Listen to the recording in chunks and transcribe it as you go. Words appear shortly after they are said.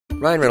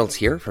Ryan Reynolds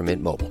here from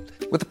Mint Mobile.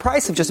 With the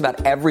price of just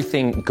about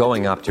everything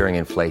going up during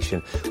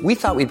inflation, we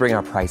thought we'd bring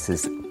our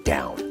prices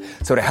down.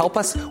 So to help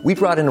us, we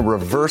brought in a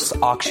reverse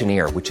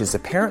auctioneer, which is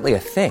apparently a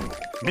thing.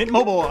 Mint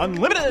Mobile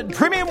Unlimited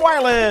Premium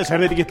Wireless. How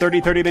to get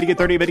 30, 30, bit to get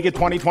 30, bit to get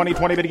 20, 20,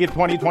 20, bit to get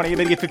 20, 20,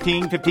 bit to get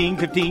 15, 15,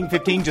 15,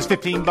 15, just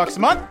 $15 a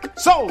month?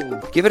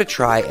 Sold! Give it a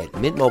try at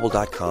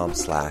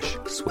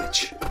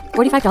mintmobile.com/switch.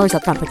 $45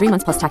 up front for 3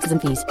 months plus taxes and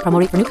fees. Promo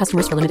rate for new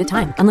customers for limited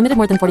time. Unlimited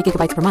more than 40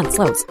 gigabytes per month.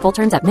 Slows full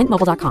terms at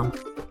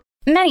mintmobile.com.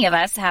 Many of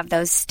us have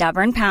those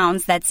stubborn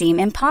pounds that seem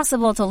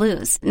impossible to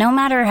lose, no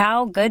matter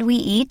how good we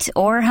eat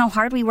or how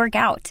hard we work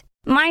out.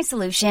 My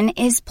solution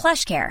is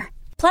PlushCare.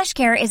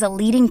 PlushCare is a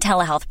leading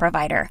telehealth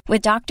provider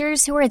with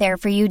doctors who are there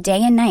for you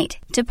day and night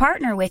to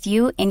partner with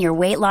you in your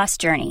weight loss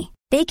journey.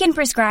 They can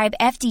prescribe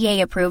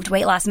FDA-approved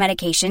weight loss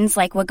medications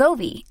like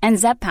Wegovy and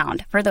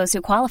Zepbound for those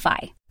who qualify.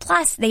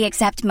 Plus, they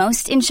accept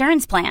most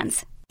insurance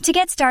plans. To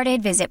get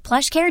started, visit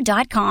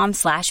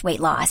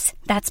plushcare.com/weightloss.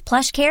 That's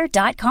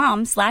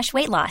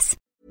plushcare.com/weightloss.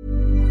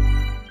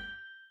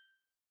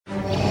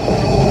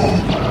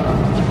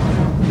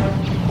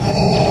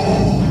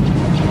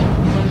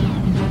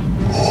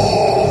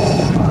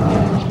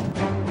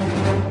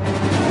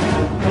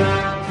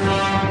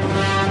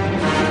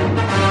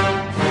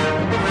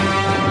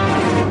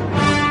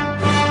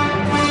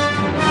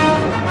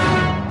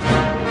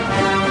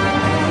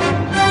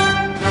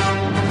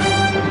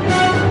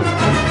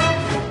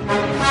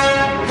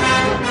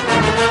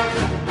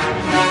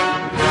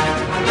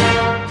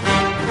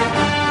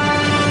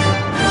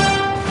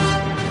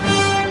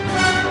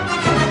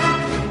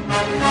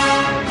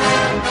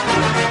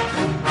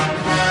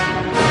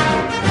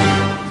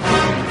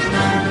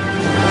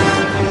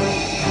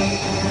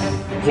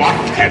 What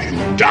have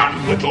you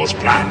done with those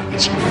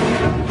plans?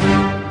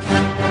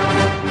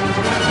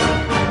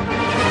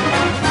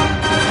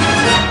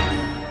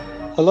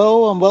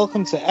 Hello and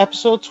welcome to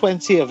episode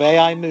 20 of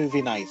AI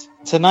Movie Night.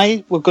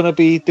 Tonight we're going to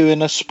be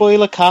doing a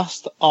spoiler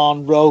cast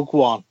on Rogue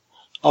One.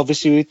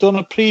 Obviously we've done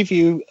a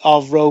preview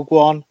of Rogue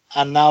One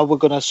and now we're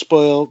going to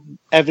spoil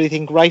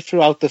everything right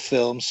throughout the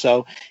film.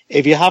 So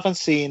if you haven't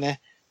seen it,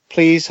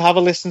 please have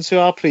a listen to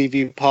our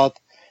preview pod,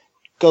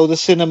 go to the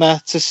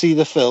cinema to see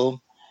the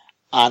film,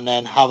 and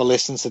then have a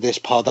listen to this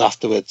pod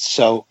afterwards.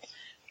 So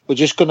we're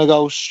just going to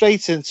go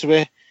straight into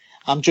it.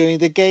 I'm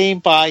joined again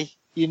by,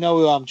 you know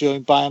who I'm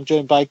joined by. I'm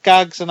joined by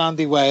Gags and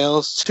Andy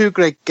Wales, two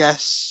great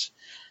guests.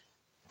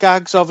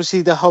 Gags,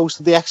 obviously the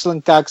host of the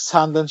excellent Gags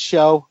Tandem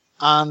Show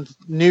and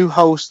new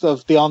host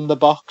of the On The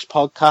Box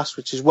podcast,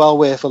 which is well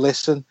worth a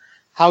listen.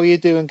 How are you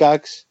doing,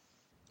 Gags?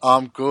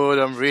 I'm good.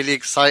 I'm really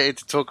excited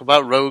to talk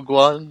about Rogue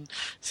One.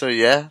 So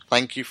yeah,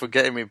 thank you for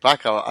getting me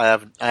back. I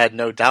had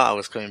no doubt I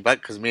was coming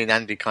back because me and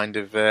Andy kind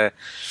of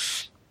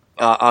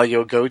are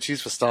your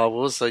go-tos for Star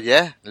Wars. So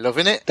yeah,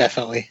 loving it.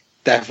 Definitely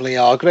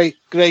are. Great.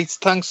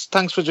 Thanks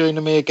for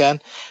joining me again.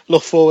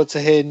 Look forward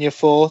to hearing your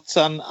thoughts.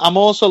 And I'm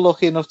also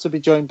lucky enough to be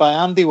joined by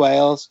Andy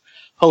Wales,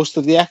 host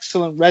of the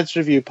excellent Reds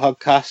Review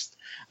podcast,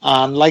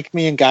 and like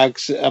me and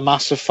Gags, a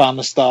massive fan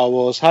of Star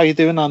Wars. How you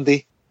doing,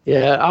 Andy?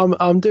 Yeah,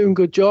 I'm doing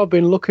good job.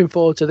 Been looking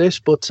forward to this,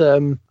 but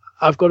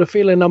I've got a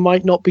feeling I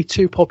might not be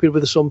too popular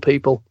with some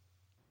people.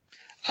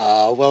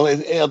 Well,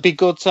 it'll be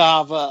good to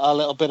have a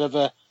little bit of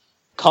a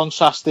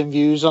contrasting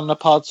views on the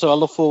pod, so I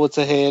look forward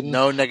to hearing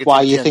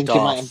why you think Darth.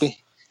 it might be.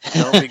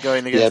 Don't be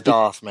going against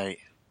Darth, mate.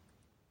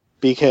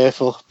 Be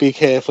careful.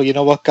 You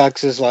know what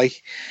Gags is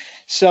like.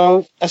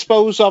 So I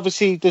suppose,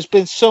 obviously, there's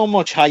been so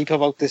much hype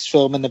about this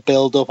film in the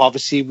build-up.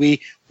 Obviously,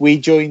 we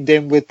joined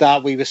in with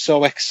that. We were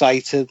so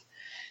excited.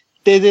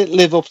 Did it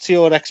live up to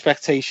your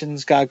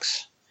expectations,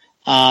 Gags?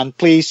 And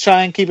please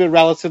try and keep it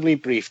relatively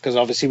brief, because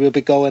obviously we'll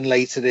be going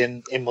later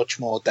in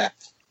much more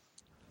depth.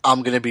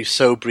 I'm going to be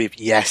so brief.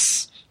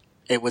 Yes.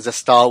 It was a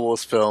Star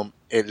Wars film.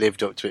 It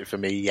lived up to it for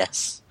me,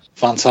 yes.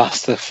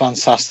 Fantastic.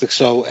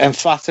 So,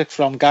 emphatic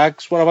from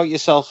Gags. What about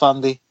yourself,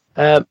 Andy?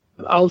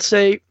 I'll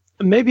say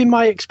maybe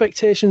my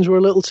expectations were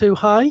a little too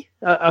high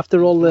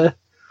after all the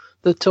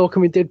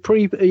talking we did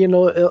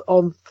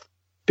on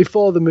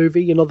before the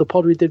movie, the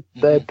pod we did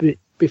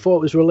before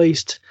it was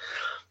released,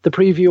 the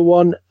preview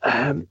one,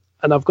 and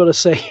I've got to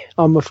say,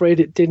 I'm afraid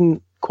it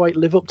didn't quite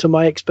live up to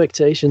my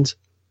expectations.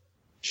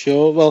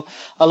 Sure. Well,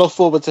 I look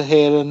forward to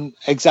hearing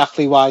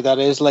exactly why that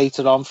is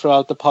later on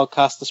throughout the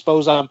podcast. I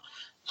suppose I'm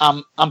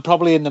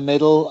probably in the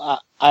middle.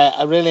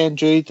 I really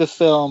enjoyed the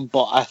film,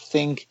 but I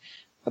think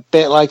a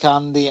bit like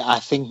Andy, I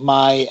think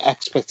my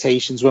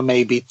expectations were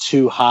maybe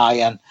too high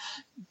and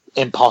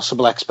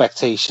impossible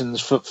expectations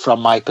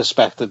from my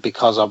perspective,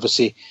 because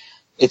obviously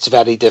it's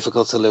very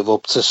difficult to live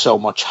up to so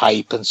much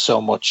hype and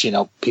so much,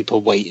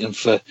 people waiting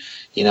for,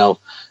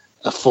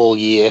 a full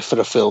year for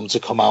a film to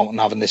come out and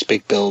having this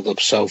big build up.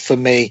 So for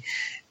me,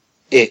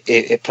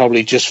 it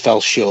probably just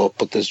fell short,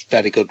 but there's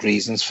very good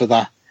reasons for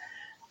that.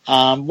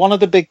 One of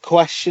the big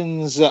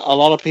questions that a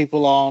lot of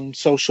people on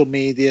social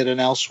media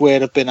and elsewhere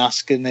have been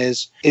asking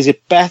is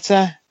it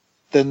better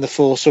than The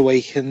Force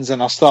Awakens?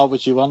 And I'll start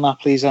with you on that,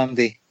 please,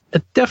 Andy.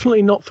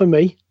 Definitely not for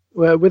me.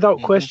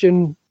 Without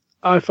question,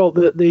 I felt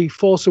that The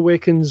Force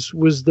Awakens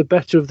was the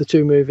better of the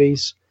two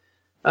movies.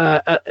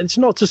 It's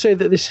not to say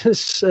that this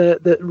is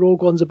that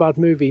Rogue One's a bad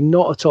movie.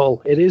 Not at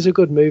all. It is a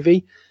good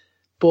movie,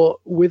 but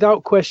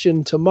without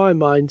question, to my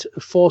mind,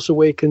 Force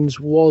Awakens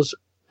was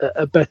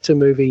a better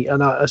movie,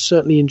 and I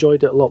certainly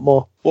enjoyed it a lot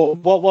more.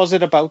 What was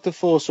it about The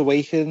Force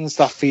Awakens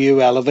that for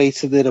you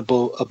elevated it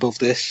above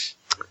this?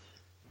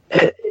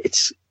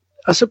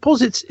 I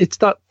suppose it's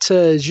that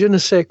je ne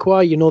sais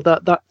quoi,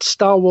 that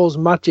Star Wars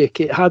magic.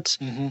 It had,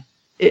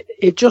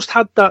 it just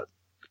had that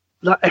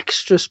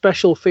extra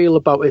special feel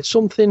about it,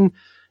 something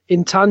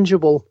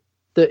intangible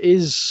that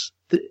is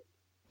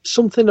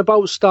something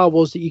about Star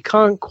Wars that you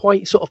can't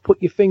quite sort of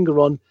put your finger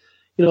on.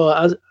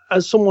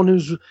 As someone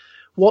who's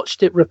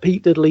watched it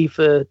repeatedly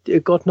for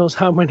God knows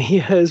how many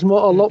years, a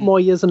lot more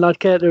years than I'd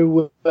care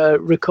to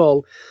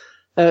recall.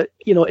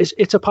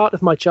 It's a part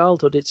of my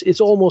childhood.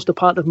 It's almost a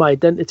part of my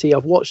identity.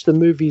 I've watched the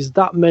movies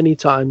that many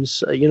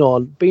times.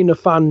 Being a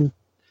fan,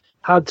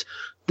 had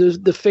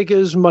the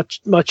figures.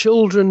 My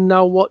children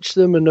now watch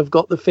them and have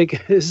got the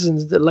figures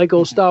and the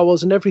Lego Star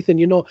Wars and everything.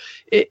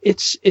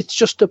 It's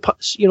just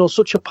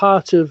such a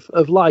part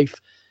of life.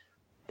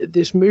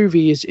 This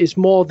movie is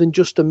more than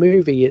just a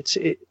movie.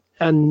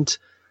 And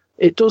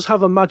it does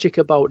have a magic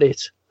about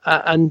it.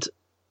 And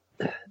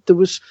there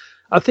was,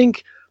 I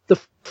think, The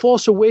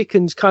Force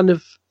Awakens kind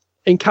of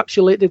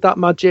encapsulated that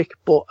magic,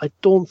 but I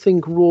don't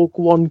think Rogue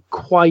One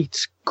quite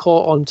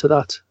caught on to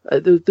that.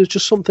 There's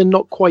just something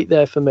not quite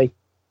there for me.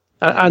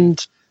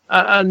 And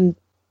I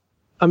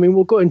mean,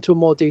 we'll go into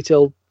more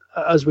detail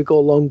as we go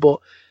along, but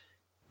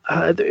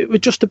it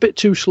was just a bit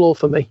too slow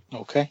for me.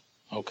 Okay.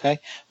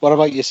 What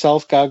about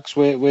yourself, Gags?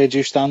 Where do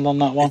you stand on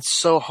that one? It's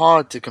so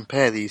hard to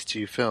compare these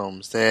two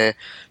films. They're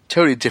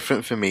totally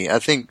different for me. I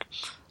think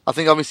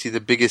obviously the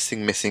biggest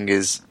thing missing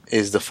is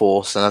the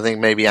Force, and I think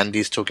maybe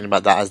Andy's talking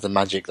about that as the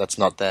magic that's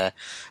not there.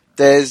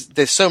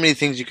 There's so many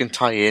things you can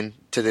tie in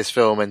to this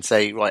film and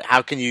say, right,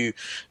 how can you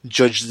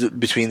judge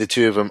between the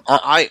two of them?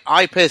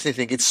 I personally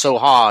think it's so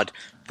hard.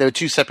 There are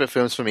two separate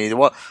films for me.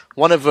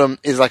 One of them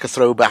is like a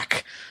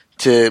throwback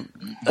to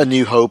A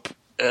New Hope.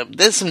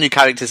 There's some new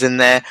characters in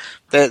there.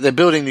 They're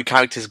building new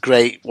characters,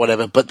 great,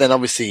 whatever. But then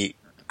obviously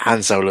Han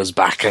Solo's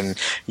back, and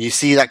you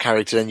see that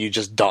character and you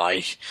just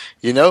die.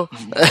 You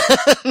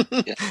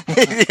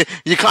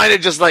kind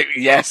of just like,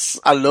 yes,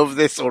 I love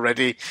this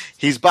already.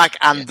 He's back,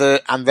 and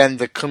then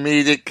the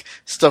comedic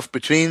stuff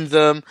between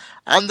them,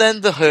 and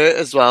then the hurt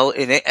as well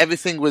in it.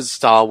 Everything was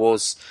Star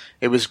Wars.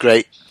 It was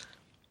great.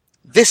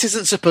 This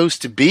isn't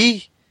supposed to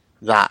be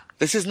that.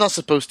 This is not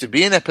supposed to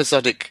be an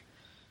episodic,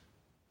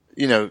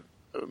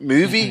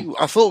 movie.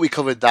 I thought we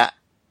covered that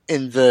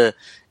in the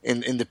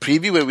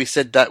preview where we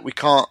said that you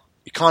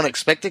can't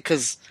expect it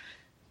because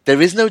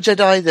there is no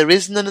Jedi, there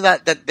is none of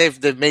that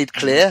they've made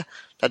clear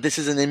that this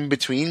is an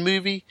in-between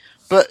movie.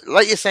 But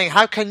like you're saying,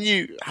 how can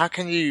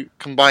you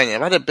combine it?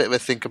 I've had a bit of a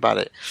think about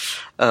it.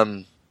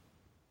 Now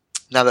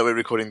that we're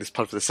recording this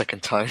pod for the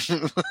second time.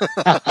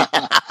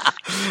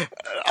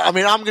 I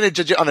mean, I'm going to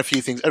judge it on a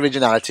few things.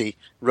 Originality.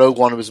 Rogue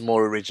One was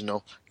more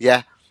original.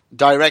 Yeah.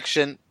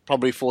 Direction.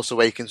 Probably Force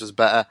Awakens was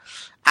better.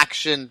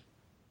 Action,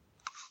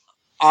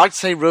 I'd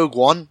say Rogue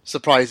One,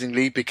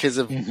 surprisingly, because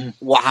of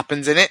what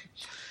happens in it.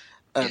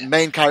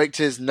 Main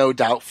characters, no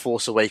doubt,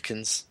 Force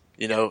Awakens.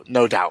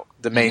 No doubt.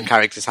 The main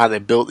characters, how they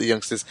built the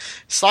youngsters.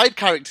 Side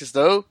characters,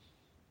 though,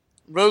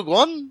 Rogue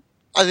One,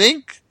 I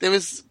think. There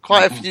was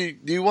quite a few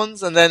new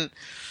ones. And then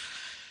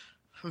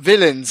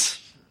villains.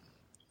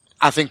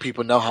 I think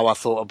people know how I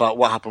thought about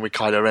what happened with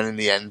Kylo Ren in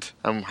the end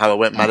and how I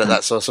went mad at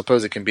that, so I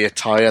suppose it can be a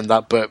tie on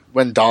that, but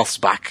when Darth's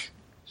back,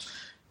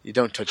 you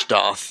don't touch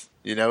Darth,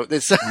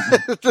 This,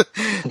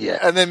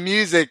 And then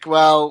music,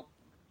 well,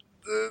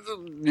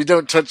 you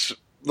don't touch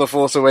The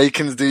Force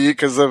Awakens, do you?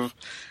 Because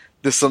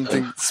there's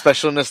something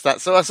specialness that,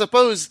 so I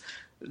suppose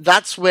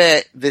that's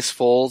where this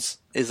falls,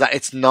 is that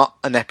it's not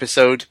an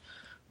episode,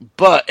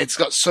 but it's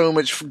got so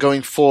much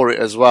going for it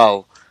as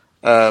well.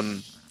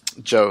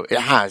 Joe,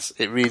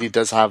 it really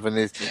does have, and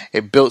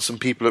it built some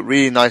people up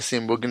really nicely,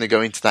 and we're going to go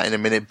into that in a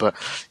minute. But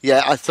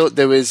yeah, I thought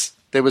there was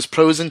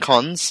pros and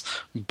cons,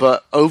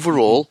 but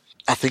overall,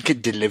 I think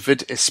it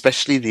delivered,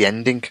 especially the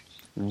ending.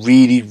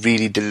 Really,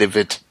 really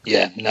delivered.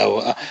 Yeah,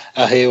 no,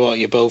 I hear what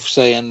you're both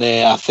saying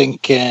there. I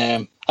think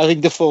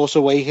The Force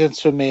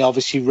Awakens for me,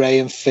 obviously Rey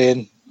and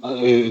Finn,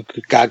 who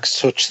Gags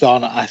touched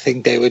on, I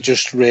think they were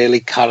just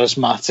really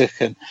charismatic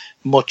and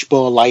much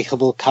more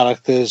likable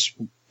characters,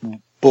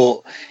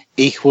 but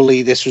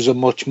equally, this was a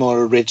much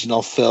more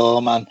original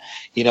film, and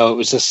it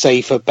was a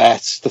safer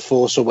bet, The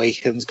Force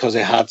Awakens, because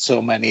it had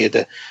so many of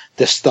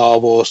the Star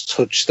Wars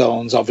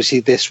touchstones.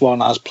 Obviously, this one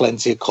has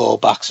plenty of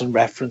callbacks and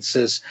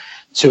references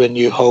to A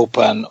New Hope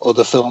and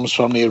other films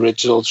from the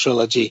original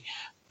trilogy,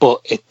 but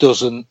it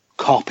doesn't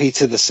copy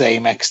to the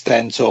same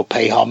extent or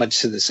pay homage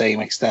to the same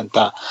extent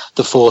that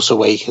The Force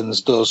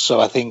Awakens does. So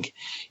I think,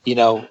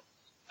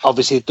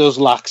 obviously, it does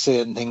lack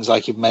certain things,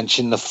 like you've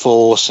mentioned, the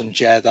Force and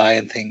Jedi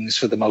and things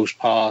for the most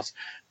part.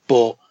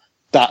 But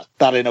that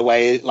in a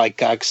way, like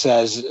Gag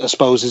says, I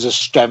suppose is a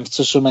strength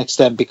to some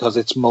extent because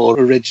it's more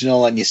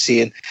original and you're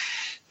seeing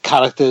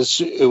characters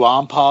who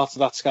aren't part of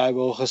that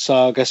Skywalker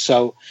saga.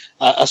 So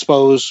I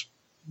suppose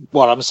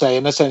what I'm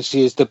saying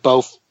essentially is they're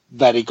both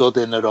very good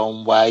in their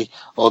own way,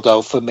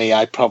 although for me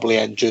I probably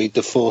enjoyed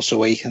The Force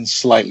Awakens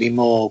slightly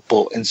more,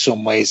 but in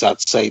some ways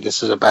I'd say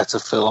this is a better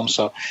film,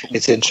 so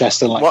it's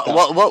interesting like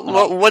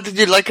what did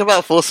you like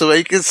about Force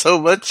Awakens so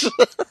much?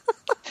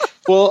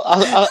 Well,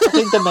 I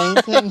think the main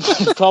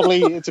thing,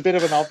 probably, it's a bit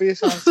of an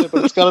obvious answer,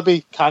 but it's got to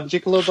be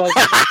Kanji Club.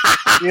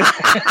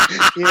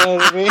 You know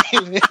what I mean?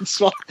 It's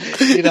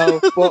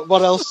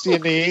what else do you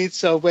need?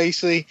 So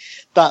basically,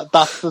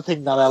 that's the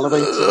thing that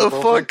elevates it.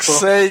 For fuck's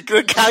sake,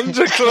 the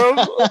Kanji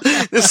Club!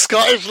 The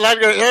Scottish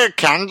lad goes, yeah,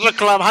 Kanji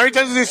Club. How many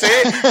times does he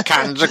say it?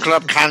 Kanji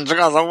Club, Kanji Club.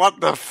 I was like,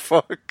 what the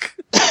fuck?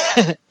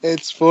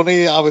 It's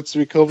funny how it's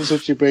become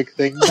such a big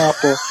thing now,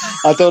 but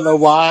I don't know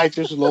why. I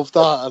just love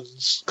that, and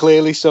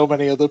clearly so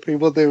many other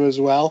people do as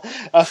well.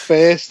 At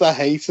first, I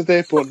hated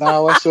it, but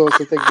now I sort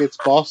of think it's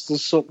boss.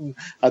 There's something,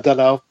 I don't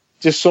know,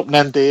 just something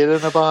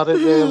endearing about it,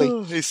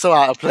 really. He's so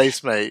out of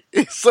place, mate.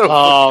 It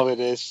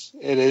is.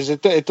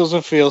 It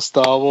doesn't feel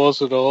Star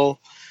Wars at all,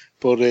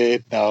 but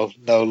no,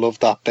 love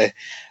that bit.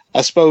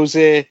 I suppose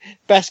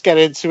best get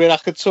into it. I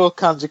could talk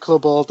Kanji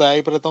Club all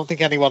day, but I don't think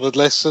anyone would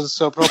listen,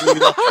 so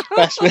probably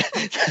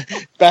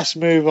best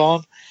move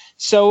on.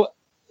 So,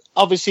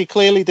 obviously,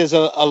 clearly there's a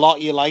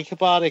lot you like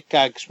about it,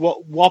 Gags.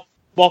 What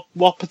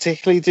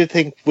particularly do you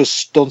think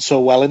was done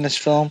so well in this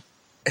film?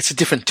 It's a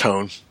different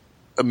tone.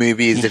 A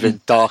movie is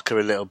different, darker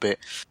a little bit.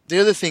 The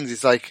other things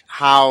is like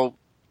how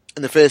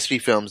in the first three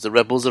films the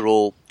rebels are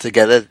all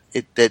together.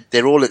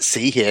 They're all at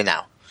sea here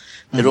now.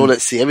 They're all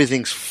at sea.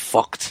 Everything's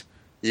fucked.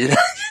 You know?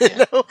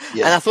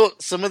 Yeah. And I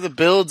thought some of the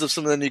builds of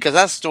some of the new, because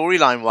that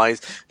storyline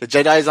wise, the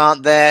Jedis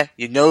aren't there.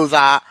 You know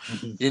that.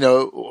 You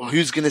know,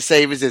 who's going to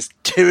save us? There's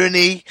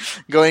tyranny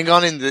going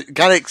on in the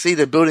galaxy.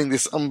 They're building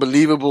this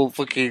unbelievable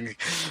fucking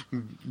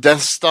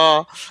Death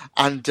Star.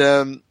 And,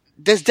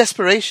 there's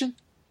desperation.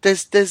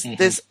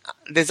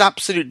 There's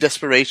absolute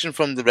desperation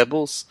from the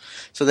rebels.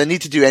 So they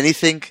need to do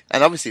anything.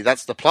 And obviously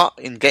that's the plot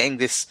in getting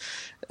this,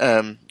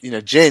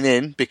 Jyn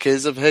in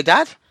because of her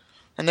dad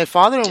and their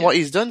father and what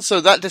he's done. So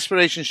that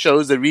desperation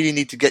shows they really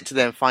need to get to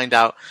there and find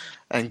out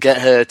and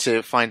get her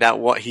to find out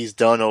what he's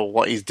done or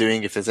what he's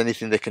doing, if there's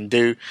anything they can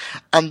do.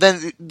 And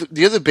then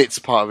the other bits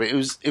part of it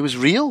was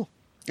real.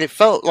 It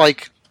felt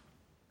like,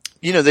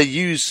 they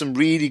used some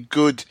really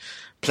good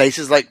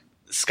places like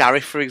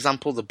Scarif, for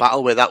example, the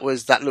battle where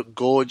that looked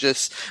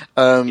gorgeous.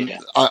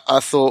 I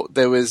thought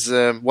there was,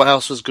 what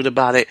else was good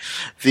about it?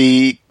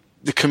 The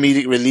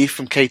comedic relief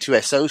from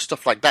K2SO,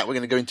 stuff like that. We're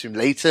going to go into him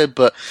later,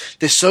 but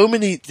there's so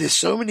many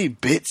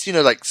bits,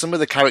 like some of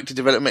the character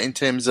development in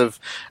terms of,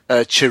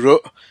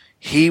 Chirrut.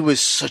 He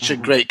was such a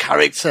great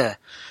character.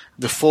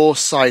 The Force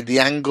side, the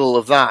angle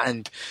of that,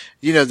 and,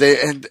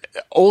 and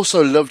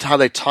also loved how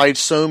they tied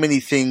so many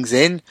things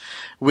in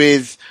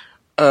with,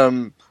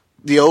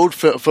 the old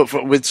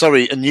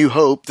A New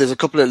Hope. There's a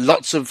couple of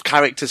lots of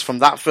characters from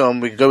that film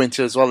we can go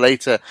into as well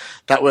later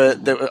that were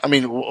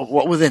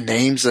what were their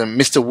names?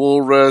 Mr.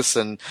 Walrus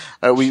and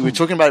we were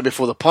talking about it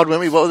before the pod,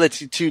 weren't we? What were their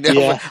two names?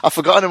 Yeah. I've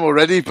forgotten them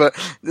already, but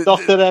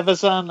Dr.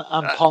 Evazan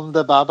and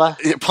Ponda Baba.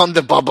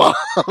 Ponda Baba.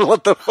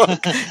 What the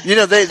fuck?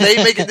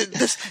 They make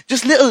it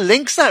just little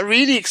links that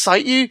really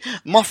excite you.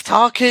 Moff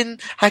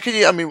Tarkin. How can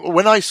you?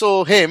 When I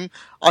saw him,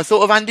 I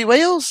thought of Andy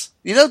Wales.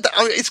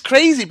 It's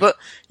crazy, but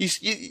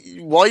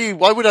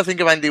why would I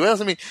think of Andy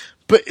Wales?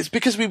 But it's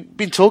because we've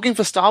been talking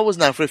for Star Wars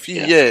now for a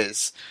few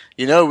years,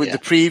 with the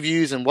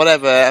previews and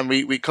whatever, and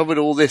we covered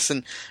all this,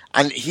 and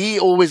he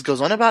always goes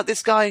on about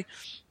this guy,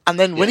 and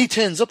then when he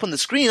turns up on the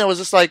screen, I was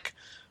just like,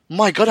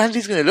 my God,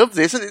 Andy's going to love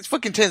this, and it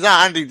fucking turns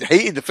out Andy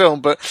hated the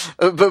film, but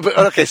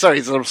okay, sorry,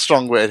 it's a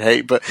strong word,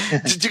 hate, but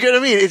do you get what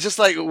I mean? It's just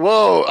like,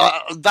 whoa,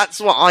 that's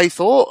what I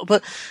thought,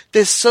 but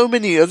there's so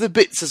many other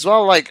bits as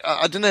well, like,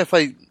 I don't know if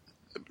I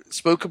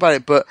spoke about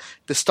it, but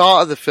the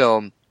start of the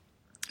film,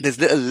 there's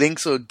little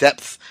links or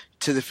depth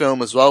to the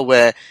film as well,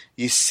 where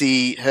you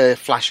see her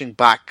flashing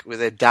back with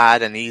her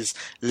dad, and he's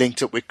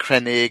linked up with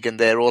Krennic, and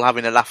they're all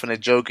having a laugh and a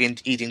joke,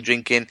 eating,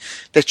 drinking.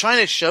 They're trying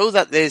to show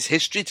that there's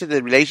history to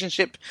the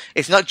relationship.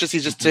 It's not just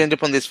he's just turned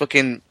up on this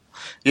fucking,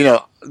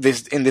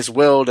 this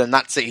world, and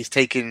that's it. He's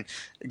taking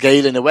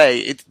Galen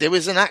away. There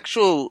was an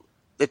actual.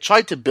 They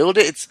tried to build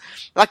it. It's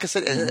like I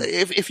said,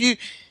 if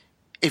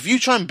you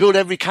try and build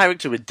every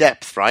character with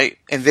depth, right,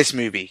 in this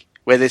movie,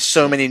 where there's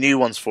so many new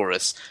ones for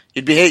us,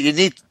 you'd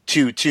need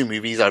two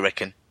movies, I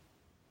reckon.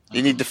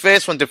 You need the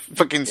first one to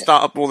fucking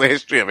start up all the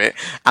history of it,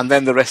 and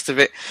then the rest of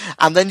it.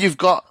 And then you've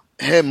got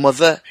her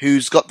mother,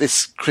 who's got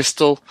this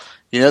crystal,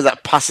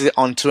 that passes it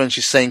on to her, and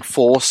she's saying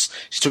Force.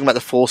 She's talking about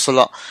the Force a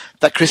lot.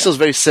 That crystal's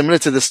very similar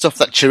to the stuff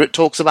that Chirrut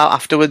talks about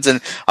afterwards,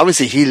 and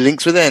obviously he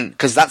links with her,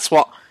 because that's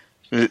what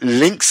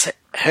links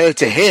her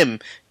to him,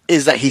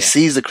 is that he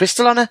sees the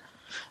crystal on her.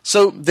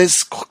 So there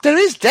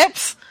is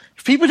depth.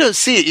 If people don't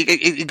see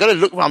it, you got to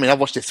look. I've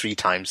watched it 3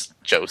 times,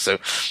 Joe. So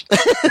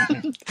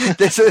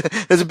there's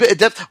a bit of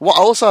depth. What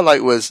also I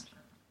like was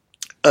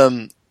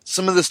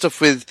some of the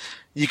stuff with,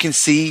 you can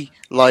see,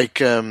 like,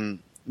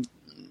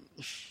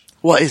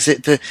 what is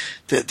it?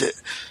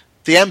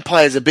 The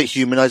Empire is a bit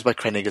humanized by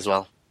Krennic as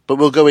well, but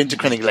we'll go into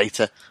Krennic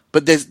later.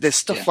 But there's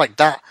stuff like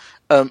that.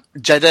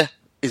 Jeddah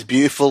is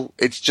beautiful.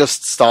 It's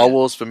just Star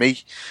Wars for me.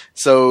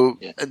 So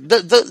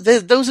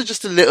those are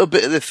just a little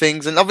bit of the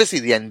things, and obviously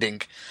the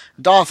ending.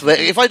 Darth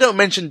Vader. If I don't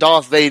mention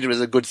Darth Vader as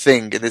a good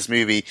thing in this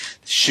movie,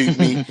 shoot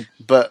me.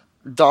 But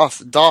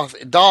Darth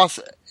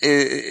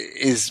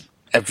is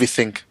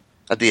everything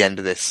at the end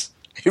of this.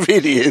 It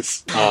really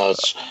is. Oh,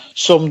 it's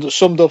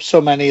summed up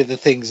so many of the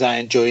things I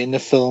enjoy in the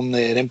film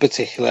there. In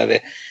particular,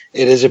 it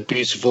is a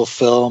beautiful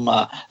film.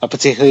 I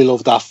particularly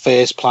love that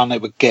first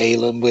planet with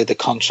Galen, with the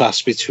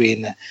contrast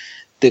between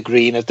the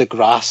green of the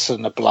grass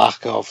and the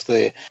black of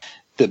the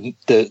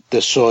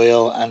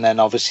soil, and then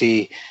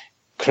obviously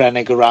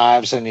Krennic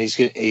arrives and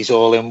he's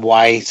all in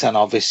white, and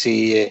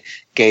obviously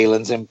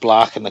Galen's in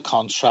black, and the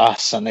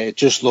contrast, and it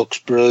just looks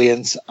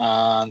brilliant,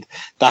 and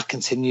that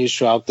continues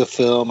throughout the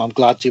film. I'm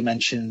glad you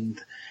mentioned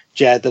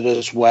Jeddah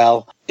as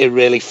well. It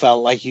really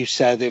felt, like you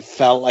said, it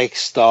felt like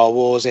Star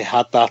Wars. It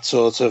had that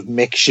sort of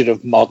mixture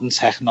of modern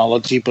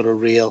technology, but a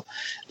real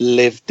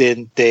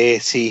lived-in,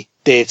 dirty,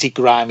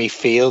 grimy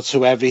feel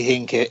to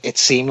everything. It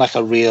seemed like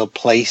a real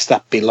place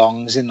that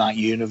belongs in that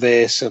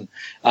universe, and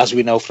as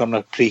we know from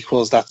the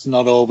prequels, that's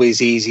not always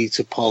easy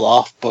to pull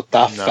off, but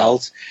that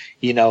felt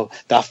in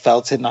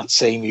that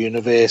same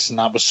universe, and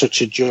that was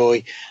such a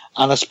joy.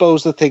 And I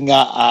suppose the thing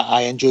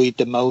I enjoyed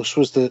the most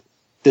was the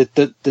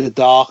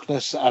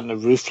darkness and the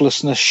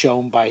ruthlessness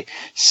shown by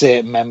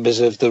certain members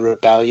of the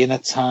rebellion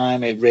at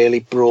time. It really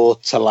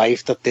brought to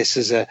life that this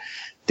is a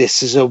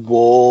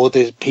war.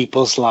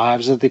 People's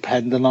lives are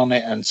dependent on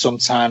it, and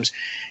sometimes,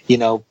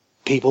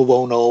 people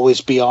won't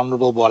always be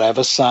honourable,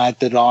 whatever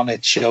side they're on.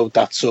 It showed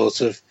that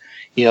sort of,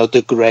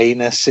 the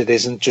greyness. It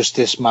isn't just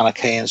this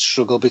Manichaean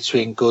struggle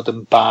between good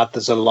and bad.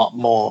 There's a lot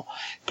more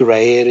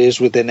grey areas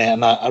within it,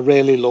 and I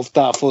really loved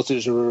that. I thought it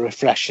was a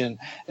refreshing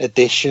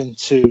addition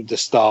to the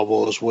Star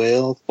Wars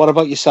world. What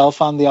about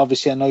yourself, Andy?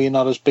 Obviously, I know you're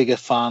not as big a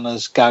fan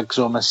as Gags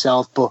or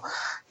myself, but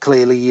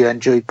clearly you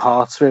enjoyed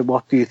parts of it.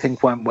 What do you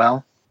think went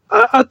well?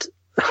 I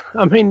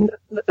mean,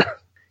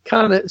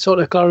 kind of sort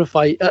of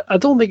clarify, I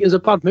don't think it's a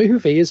bad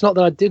movie. It's not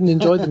that I didn't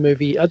enjoy the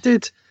movie. I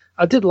did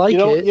like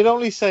it. You're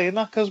only saying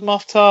that because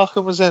Moff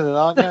Tarkin was in it,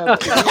 aren't you?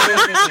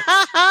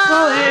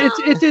 Well,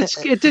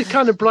 it did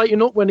kind of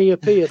brighten up when he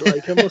appeared,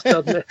 like, I must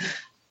admit.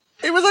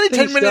 It was only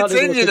 10 minutes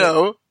in,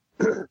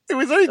 It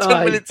was only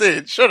 10 minutes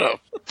in. Shut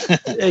up.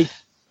 Hey,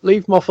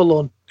 leave Moff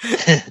alone.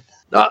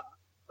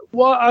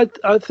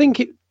 I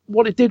think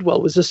what it did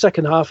well was the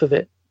second half of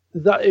it.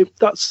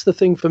 That's the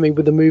thing for me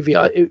with the movie.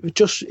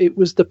 It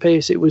was the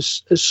pace. It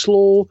was a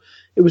slow.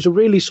 It was a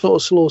really sort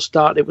of slow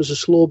start. It was a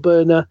slow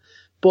burner,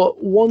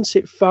 but once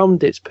it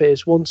found its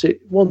pace, once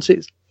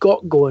it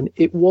got going,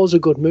 it was a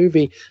good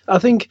movie. I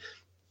think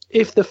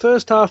if the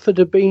first half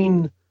had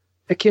been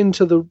akin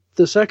to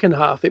the second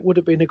half, it would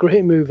have been a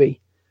great movie.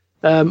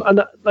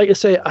 And like I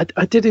say,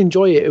 I did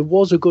enjoy it. It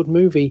was a good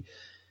movie.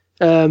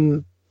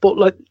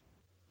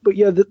 But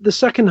yeah, the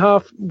second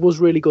half was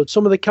really good.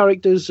 Some of the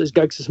characters, as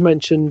Gags has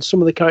mentioned, some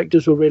of the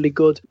characters were really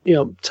good.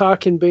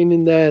 Tarkin being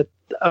in there,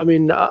 I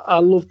mean, I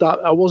loved that.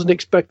 I wasn't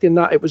expecting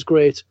that. It was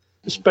great.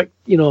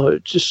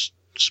 Just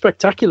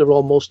spectacular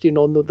almost,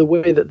 the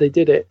way that they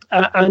did it.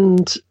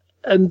 And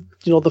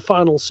the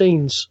final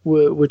scenes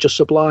were just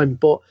sublime.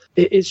 But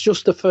it's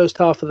just the first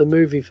half of the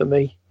movie for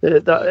me.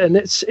 It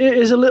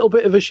is a little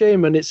bit of a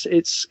shame, and it's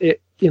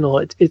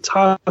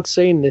hard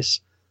saying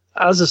this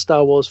as a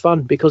Star Wars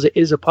fan, because it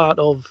is a part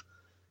of,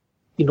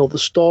 the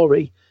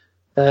story.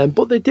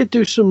 But they did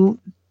do some,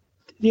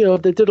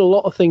 they did a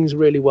lot of things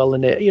really well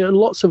in it.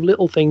 Lots of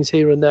little things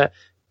here and there,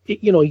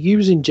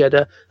 using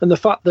Jeddah, and the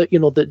fact that,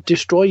 that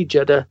destroyed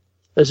Jeddah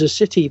as a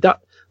city,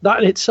 that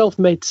in itself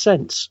made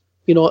sense,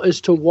 as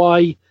to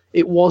why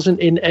it wasn't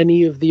in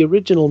any of the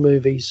original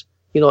movies.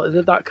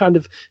 That kind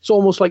of, it's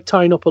almost like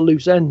tying up a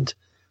loose end.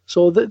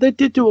 So they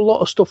did do a lot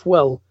of stuff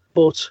well,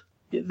 but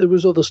there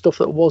was other stuff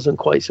that wasn't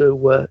quite so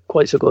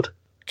good.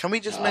 Can we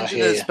just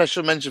mention a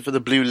special mention for the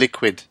blue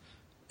liquid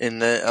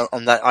in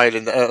on that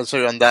island?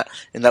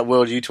 In that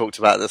world you talked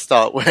about at the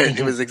start, where it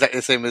was exactly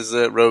the same as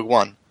Rogue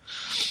One.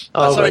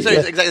 It's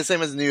exactly the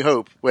same as New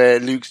Hope, where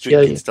Luke's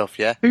drinking stuff.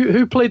 Yeah.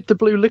 Who played the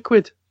blue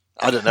liquid?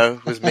 I don't know.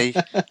 It was me.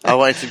 I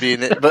wanted to be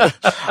in it, but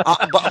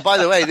by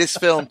the way, this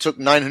film took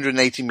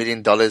 $980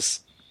 million.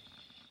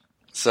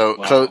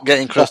 So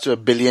getting close to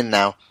 $1 billion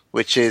now,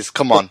 which is,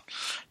 come on.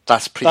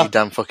 That's pretty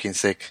damn fucking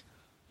sick.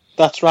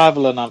 That's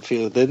rivaling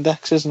Anfield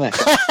Index, isn't it?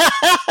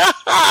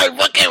 I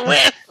fucking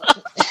win!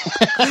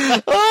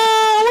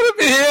 I want to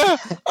be here.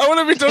 I want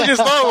to be talking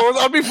Star Wars.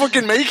 I'll be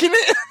fucking making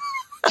it.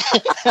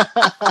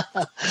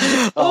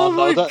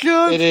 My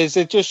God. It is.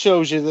 It just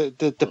shows you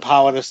the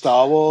power of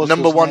Star Wars.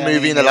 Number one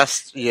movie in the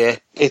last year.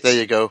 There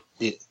you go.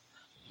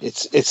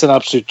 It's an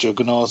absolute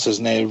juggernaut,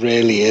 isn't it? It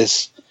really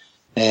is.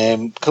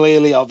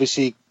 Clearly,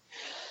 obviously,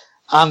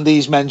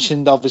 Andy's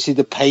mentioned obviously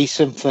the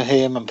pacing for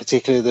him, and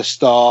particularly the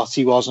start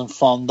he wasn't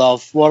fond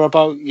of. What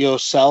about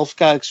yourself,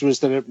 Gags? Was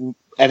there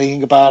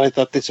anything about it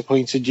that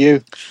disappointed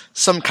you?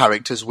 Some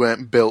characters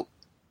weren't built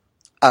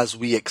as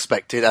we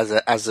expected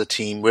as a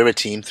team. We're a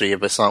team, three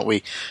of us, aren't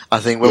we? I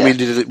think when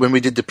we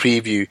did the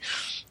preview,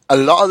 a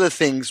lot of the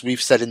things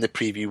we've said in the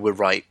preview were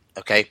right.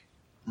 Okay,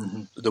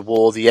 the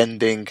war, the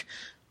ending,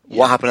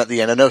 what happened at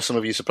the end. I know some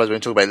of you are surprised we're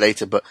going to talk about it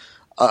later, but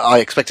I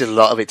expected a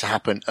lot of it to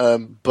happen.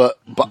 But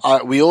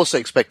we also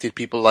expected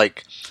people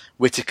like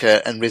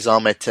Whittaker and Riz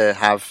Ahmed to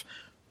have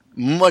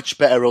much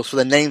better roles for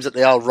the names that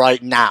they are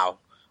right now.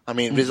 I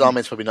mean, Riz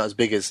Ahmed's probably not as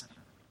big as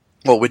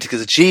what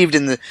Whittaker's achieved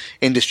in the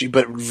industry,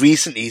 but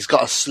recently he's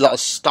got a lot of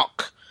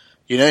stock,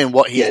 in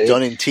what he's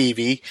done in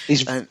TV.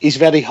 He's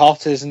very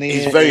hot, isn't he?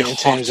 He's very in hot.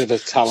 Terms of the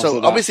talent.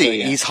 So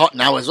obviously he's hot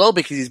now as well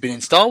because he's been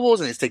in Star Wars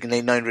and it's taken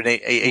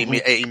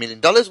 $980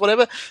 million,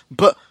 whatever.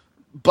 But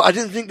I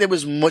didn't think there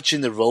was much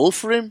in the role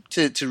for him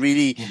to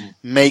really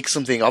make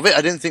something of it.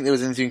 I didn't think there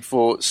was anything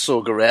for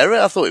Saw Gerrera.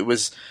 I thought it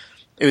was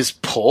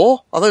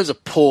poor. I thought it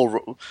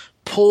was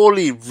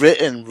poorly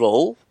written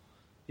role,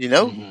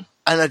 and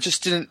I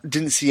just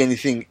didn't see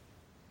anything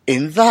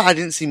in that. I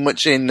didn't see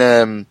much in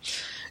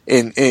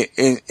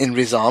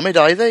Riz Ahmed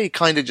either. He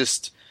kind of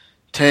just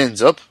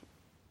turns up,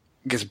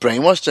 gets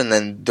brainwashed, and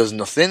then does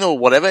nothing or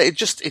whatever. It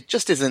just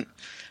isn't.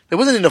 There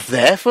wasn't enough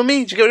there for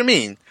me. Do you get what I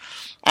mean?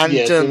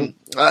 And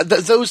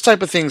those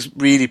type of things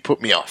really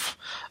put me off.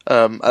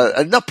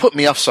 Not put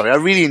me off, sorry. I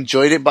really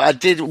enjoyed it,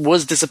 but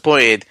was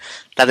disappointed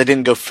that they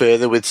didn't go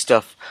further with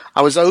stuff.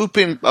 I was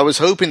hoping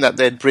that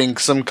they'd bring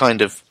some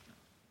kind of,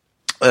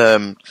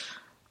 the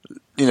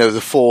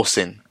Force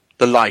in,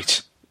 the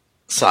light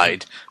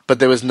side, but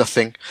there was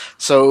nothing.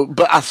 So,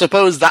 but I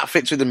suppose that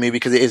fits with the movie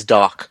because it is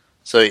dark.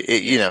 So,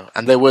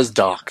 and there was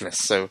darkness,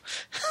 so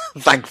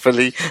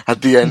thankfully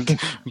at the end.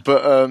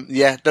 But,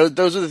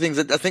 those are the things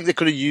that I think they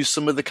could have used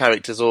some of the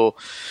characters or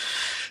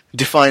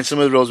defined some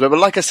of the roles. But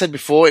like I said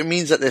before, it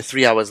means that they're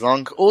 3 hours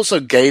long. Also,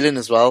 Galen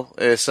as well.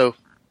 So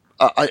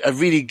I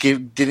really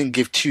didn't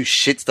give two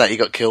shits that he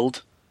got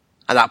killed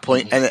at that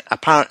point. And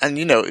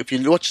if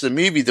you watch the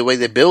movie, the way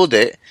they build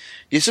it,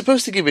 you're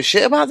supposed to give a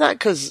shit about that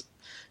because,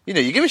 you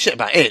give a shit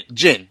about it,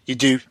 Jin. You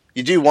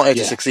do want her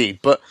to succeed,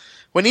 but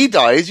when he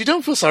dies, you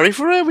don't feel sorry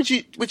for her, which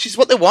is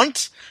what they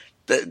want.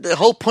 The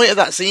whole point of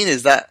that scene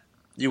is that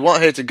you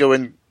want her to go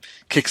and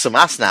kick some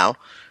ass now,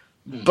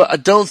 but I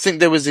don't think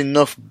there was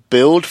enough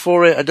build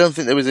for it. I don't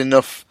think there was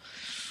enough.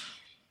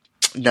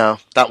 No,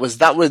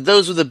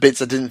 those were the bits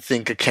I didn't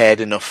think I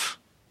cared enough,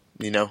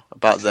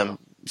 about them.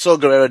 Saw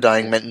Gerrera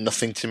dying meant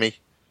nothing to me,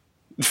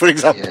 for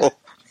example.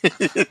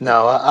 Yeah.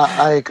 No,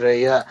 I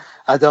agree.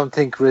 I don't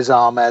think Riz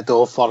Ahmed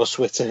or Forrest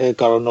Whitaker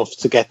got enough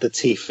to get the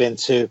teeth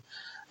into.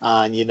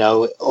 And,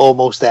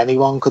 almost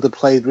anyone could have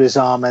played Riz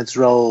Ahmed's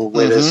role,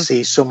 whereas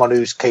he's someone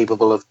who's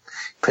capable of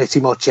pretty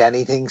much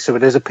anything. So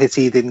it is a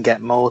pity he didn't get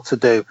more to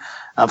do.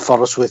 And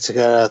Forrest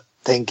Whitaker, I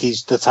think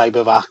he's the type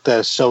of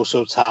actor, so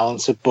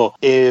talented. But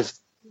if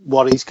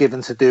what he's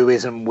given to do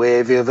isn't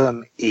worthy of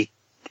him, he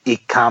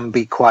can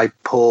be quite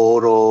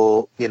poor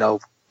or,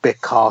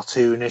 bit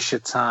cartoonish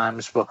at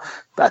times. But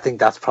I think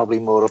that's probably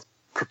more of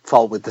a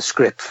fault with the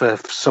script for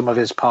some of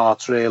his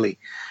parts, really.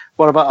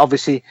 What about,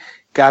 obviously,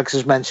 Gags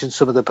has mentioned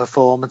some of the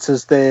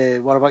performances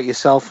there. What about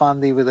yourself,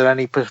 Andy? Were there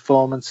any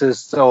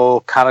performances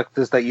or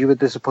characters that you were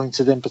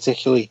disappointed in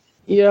particularly?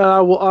 Yeah,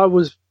 I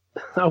was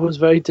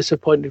very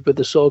disappointed with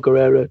the Saw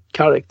Gerrera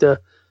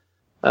character.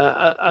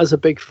 As a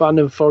big fan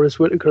of Forrest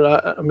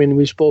Whitaker, I mean,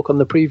 we spoke on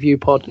the preview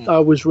pod. I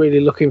was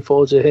really looking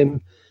forward to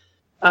him,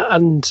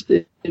 and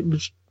it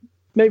was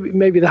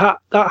maybe that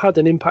had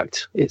an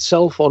impact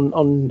itself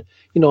on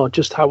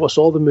just how I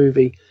saw the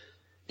movie.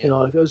 I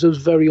was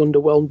very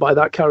underwhelmed by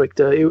that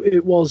character.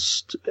 It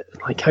was,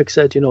 like I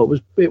said,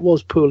 it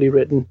was poorly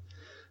written.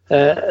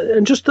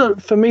 And just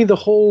for me, the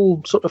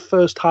whole sort of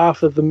first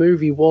half of the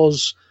movie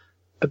was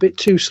a bit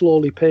too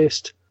slowly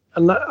paced.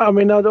 And that, I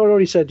mean, I'd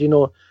already said,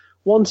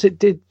 once it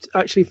did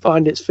actually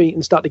find its feet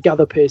and start to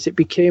gather pace, it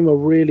became a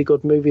really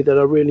good movie that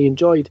I really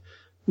enjoyed.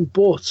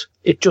 But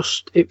it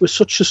was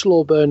such a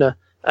slow burner.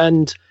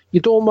 And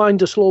you don't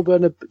mind a slow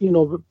burner,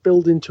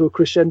 building to a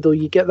crescendo,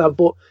 you get that,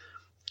 but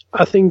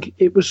I think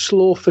it was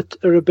slow for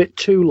a bit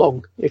too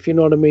long, if you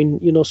know what I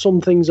mean. Some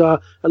things are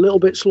a little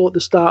bit slow at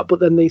the start, but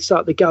then they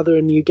start to gather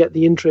and you get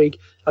the intrigue.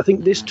 I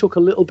think this took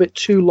a little bit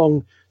too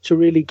long to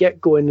really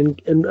get going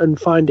and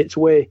find its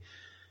way.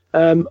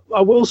 I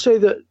will say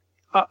that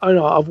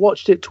I've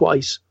watched it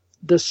twice.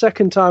 The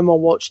second time I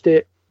watched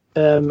it,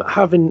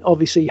 having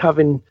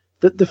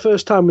the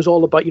first time was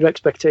all about your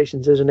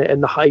expectations, isn't it,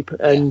 and the hype,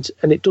 and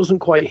it doesn't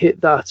quite hit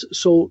that.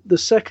 So the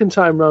second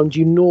time round,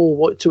 you know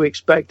what to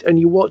expect, and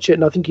you watch it,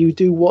 and I think you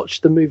do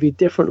watch the movie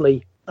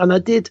differently. And I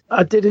did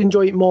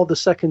enjoy it more the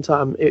second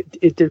time.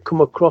 It did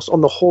come across on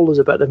the whole as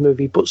a better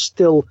movie, but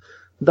still,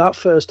 that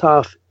first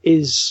half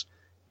is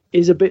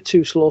a bit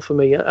too slow for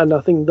me, and I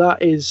think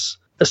that is,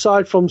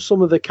 aside from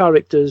some of the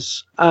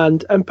characters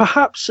and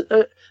perhaps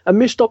a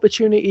missed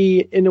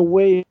opportunity in a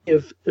way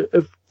of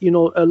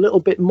a little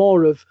bit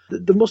more of.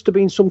 There must have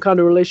been some kind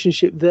of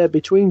relationship there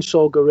between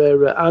Saw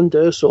Gerrera and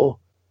Erso.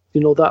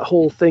 That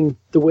whole thing,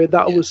 the way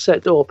that was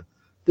set up.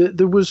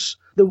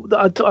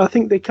 I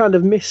think they kind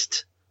of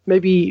missed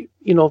maybe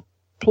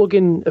plug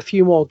in a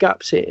few more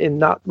gaps in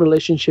that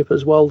relationship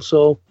as well.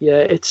 So yeah,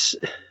 it's.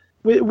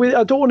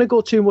 I don't want to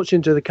go too much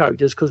into the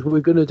characters because we're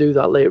going to do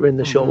that later in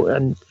the show.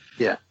 And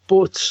yeah,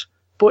 but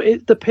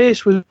the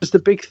pace was the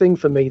big thing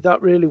for me.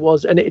 That really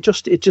was, and it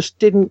just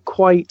didn't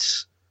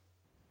quite.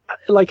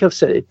 Like I've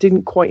said, it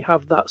didn't quite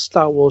have that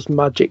Star Wars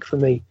magic for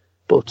me,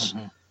 but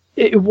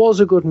it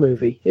was a good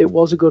movie. It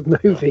was a good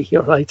movie,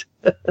 all right?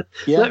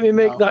 Yeah, Let me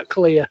make that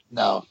clear.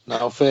 No,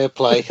 fair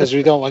play, because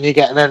we don't want you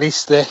getting any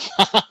stick.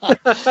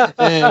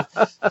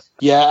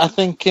 Yeah, I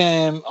think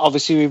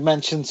obviously we've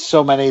mentioned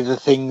so many of the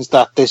things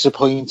that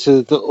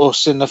disappointed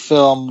us in the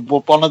film.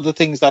 But one of the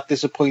things that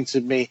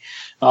disappointed me,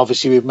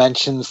 obviously we've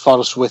mentioned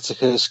Forrest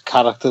Whitaker's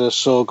character as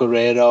Saw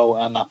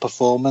Gerrera and that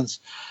performance,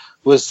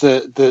 was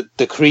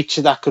the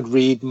creature that could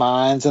read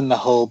minds and the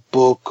whole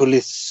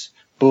Bokulis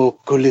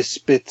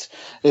bit.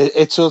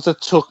 It sort of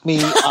took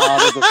me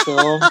out of the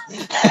film.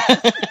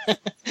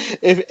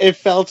 It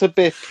felt a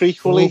bit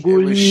prequely. It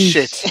was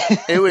shit.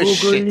 It was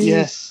shit.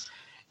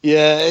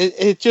 Yeah.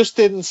 It just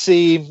didn't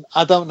seem.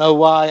 I don't know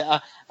why.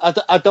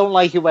 I don't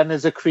like it when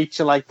there's a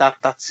creature like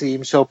that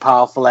seems so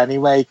powerful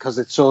anyway, because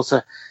it sort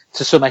of,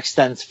 to some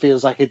extent,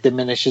 feels like it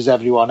diminishes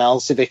everyone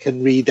else if it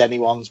can read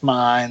anyone's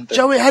mind.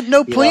 Joe, it had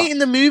no point in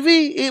the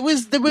movie.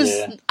 There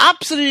was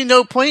absolutely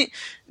no point.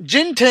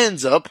 Jin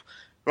turns up,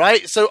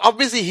 right? So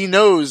obviously he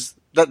knows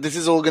that this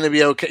is all going to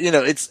be okay.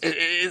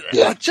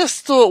 I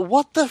just thought,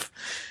 what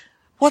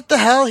the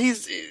hell?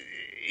 He's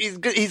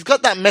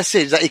got that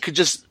message that he could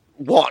just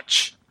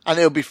watch and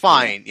it'll be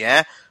fine.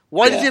 Yeah.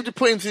 Why did he have to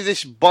put him through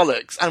this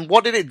bollocks? And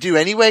what did it do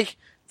anyway?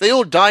 They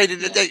all died.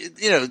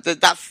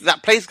 That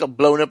place got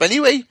blown up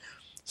anyway.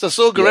 So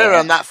Saw Gerrera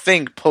and that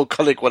thing,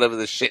 Polcolic, whatever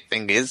the shit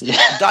thing is,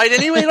 died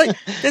anyway. Like,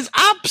 there's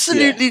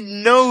absolutely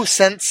no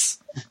sense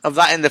of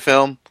that in the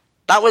film.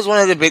 That was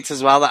one of the bits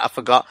as well that I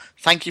forgot.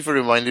 Thank you for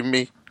reminding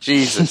me.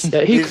 Jesus.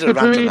 Yeah, he could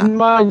read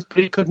minds, but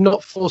he could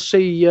not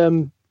foresee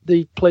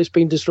the place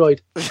being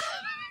destroyed.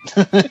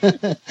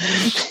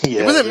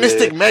 It wasn't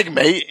Mystic Meg,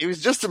 mate. It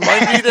was just a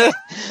mind reader.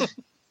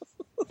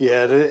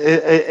 Yeah,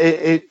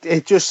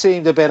 it just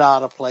seemed a bit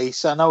out of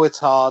place. I know it's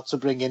hard to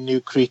bring in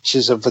new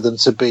creatures and for them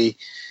to be,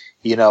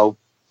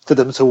 for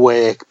them to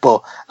work,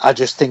 but I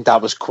just think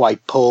that was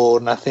quite poor,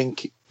 and I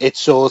think it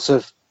sort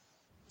of,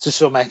 to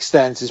some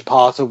extent, is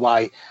part of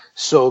why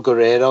Saw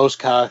Gerrera's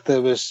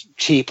character was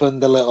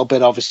cheapened a little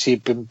bit. Obviously,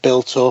 he'd been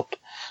built up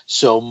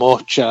so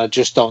much, and I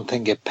just don't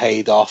think it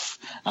paid off,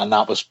 and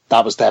that was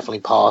definitely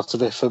part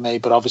of it for me.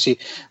 But obviously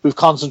we've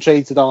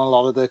concentrated on a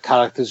lot of the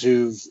characters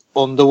who've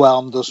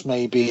underwhelmed us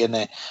maybe in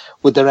it.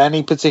 Were there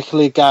any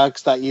particular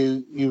gags that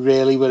you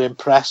really were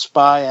impressed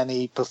by?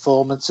 Any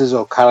performances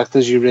or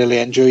characters you really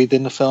enjoyed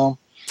in the film?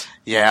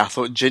 Yeah, I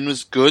thought Jin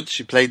was good.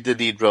 She played the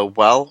lead role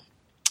well.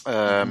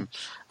 And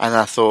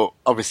I thought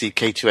obviously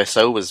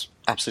K2SO was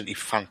absolutely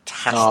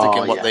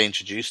fantastic in what they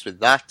introduced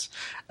with that.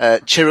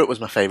 Chirrut was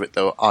my favourite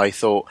though. I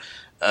thought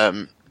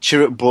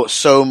Chirrut brought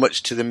so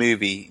much to the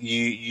movie.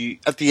 You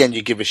at the end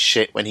you give a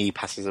shit when he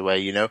passes away.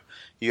 You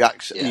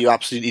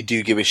absolutely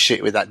do give a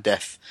shit with that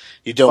death.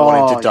 You don't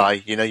want him to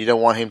die. You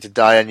don't want him to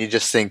die, and you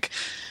just think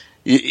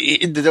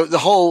the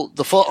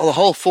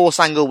whole Force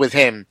angle with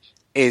him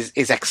is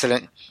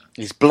excellent.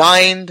 He's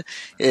blind.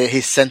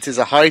 His senses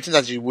are heightened,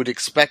 as you would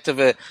expect of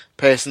a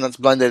person that's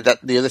blinded.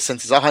 That the other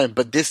senses are heightened,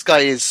 but this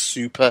guy is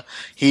super.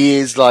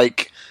 He's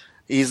like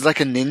a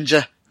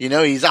ninja.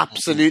 He's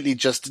absolutely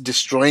just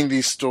destroying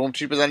these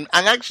stormtroopers and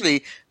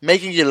actually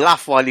making you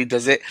laugh while he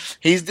does it.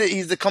 He's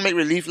the comic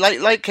relief, like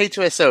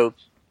K2SO.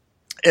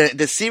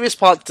 The serious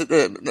part,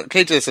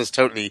 K2SO is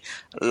totally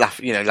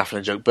laughing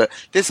a joke, but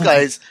this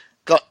guy's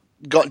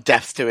got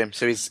depth to him.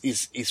 So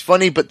he's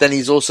funny, but then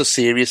he's also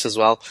serious as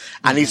well,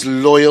 and he's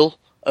loyal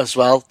as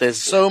well.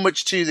 There's so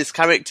much to this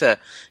character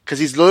because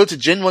he's loyal to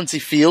Jin once he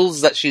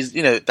feels that she's,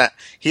 that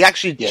he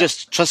actually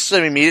just trusts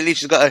her immediately.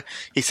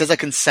 He says, I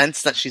can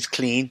sense that she's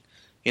clean,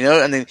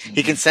 and then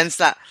he can sense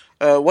that,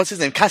 what's his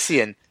name?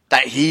 Cassian,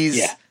 that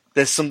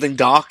there's something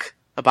dark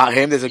about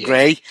him. There's a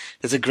grey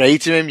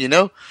to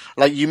him,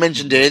 like you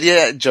mentioned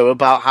earlier, Joe,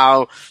 about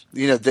how,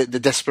 the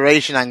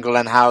desperation angle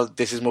and how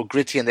this is more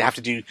gritty and they have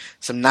to do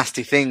some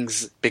nasty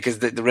things because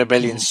the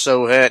rebellion's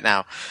so hurt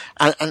now.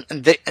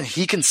 And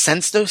he can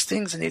sense those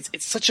things, and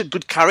it's such a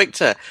good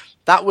character.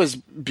 That was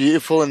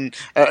beautiful, and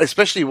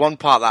especially one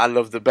part that I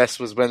loved the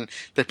best was when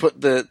they put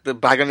the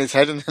bag on his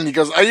head and then he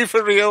goes, "Are you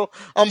for real?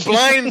 I'm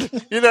blind."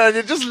 And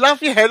you just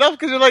laugh your head off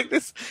because you're like,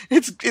 this,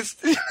 it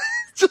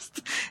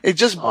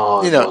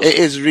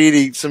is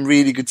really some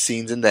really good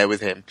scenes in there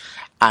with him.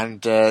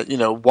 And,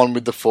 one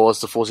with the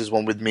Force is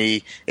one with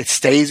me. It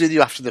stays with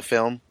you after the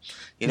film.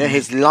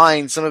 His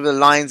lines, some of the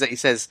lines that he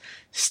says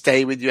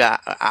stay with you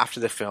after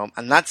the film.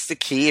 And that's the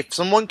key. If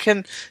someone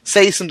can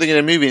say something in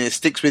a movie and it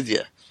sticks with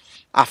you,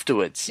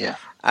 afterwards. Yeah.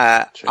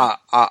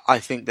 I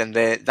think then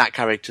that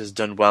character's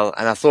done well,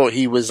 and I thought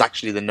he was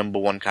actually the number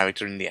one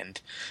character in the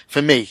end.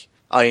 For me,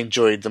 I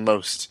enjoyed the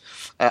most.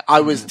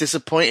 I was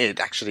disappointed,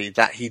 actually,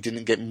 that he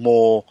didn't get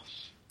more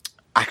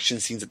action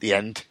scenes at the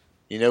end.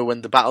 You know,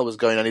 when the battle was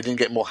going on, he didn't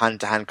get more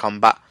hand-to-hand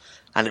combat,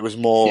 and it was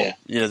more,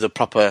 the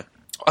proper...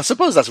 I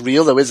suppose that's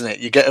real, though, isn't it?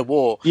 You get a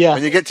war. Yeah,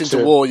 when you get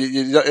into war,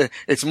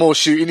 it's more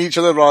shooting each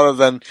other rather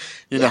than,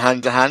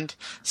 hand-to-hand.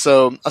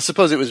 So I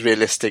suppose it was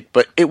realistic,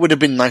 but it would have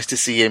been nice to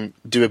see him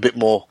do a bit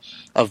more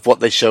of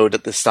what they showed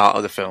at the start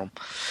of the film.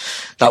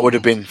 That would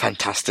have been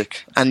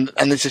fantastic. And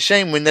it's a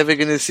shame we're never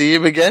going to see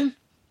him again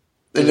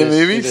in the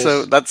movie,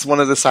 so that's one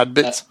of the sad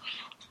bits.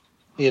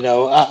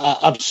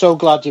 I'm so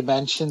glad you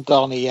mentioned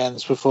Donnie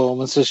Yen's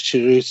performance as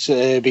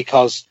Chirrut,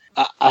 because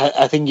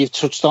I think you've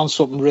touched on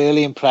something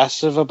really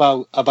impressive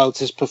about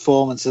his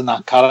performance in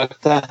that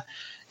character.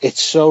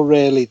 It's so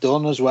rarely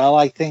done as well,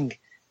 I think.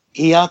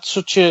 He had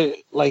such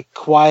a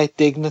quiet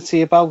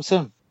dignity about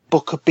him,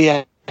 but could be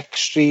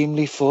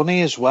extremely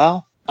funny as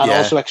well, and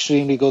also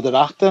extremely good at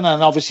acting.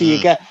 And obviously you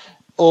get...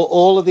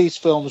 All of these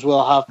films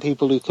will have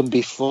people who can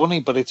be funny,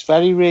 but it's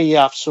very rare you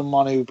have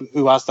someone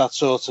who has that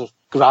sort of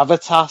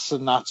gravitas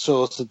and that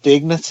sort of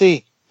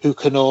dignity, who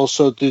can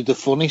also do the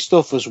funny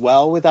stuff as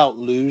well without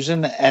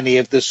losing any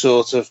of the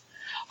sort of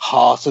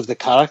heart of the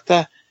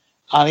character.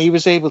 And he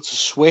was able to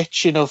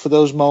switch, for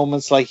those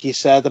moments, like you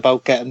said,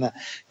 about getting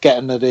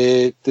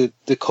the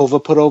cover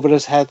put over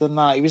his head and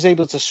that. He was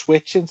able to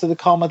switch into the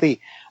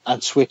comedy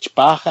and switch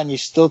back, and you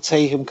still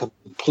take him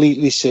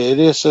completely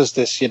serious as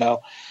this,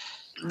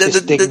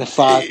 this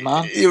dignified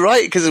man. You're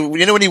right, because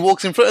when he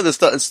walks in front of the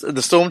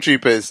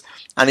stormtroopers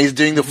and he's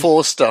doing the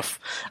Force stuff,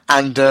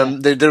 and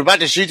they're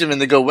about to shoot him,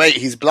 and they go, "Wait,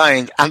 he's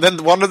blind." And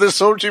then one of the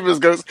stormtroopers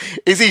goes,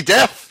 "Is he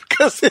deaf?"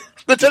 Because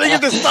they're telling him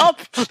to stop.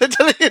 They're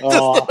telling him to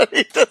stop.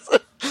 He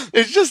doesn't.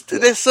 It's just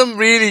there's some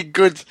really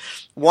good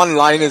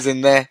one-liners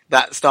in there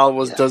that Star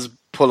Wars does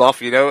pull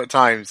off, at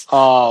times.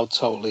 Oh,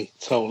 totally.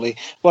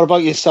 What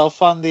about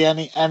yourself, Andy?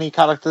 Any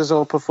characters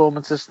or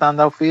performances stand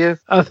out for you?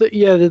 I think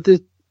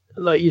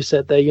like you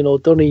said there,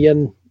 Donnie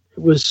Yen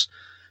was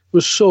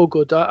so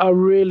good. I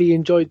really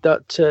enjoyed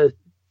that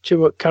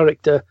Chirrut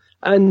character,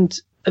 and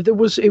it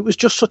was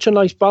just such a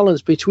nice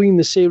balance between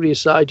the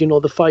serious side,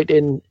 the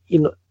fighting,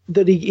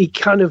 that he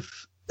kind of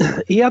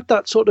he had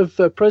that sort of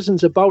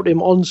presence about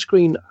him on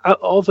screen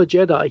of a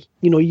Jedi.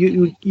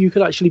 You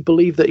could actually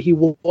believe that he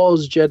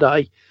was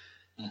Jedi,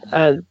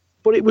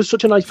 but it was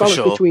such a nice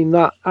balance between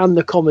that and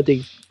the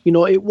comedy.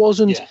 It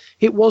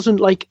wasn't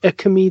like a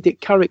comedic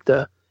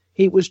character.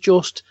 It was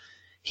just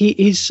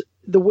he's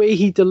the way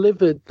he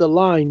delivered the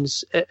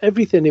lines,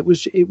 everything. It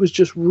was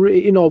just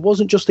it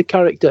wasn't just the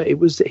character. It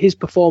was his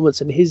performance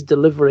and his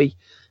delivery,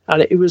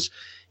 and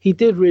he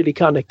did really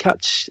kind of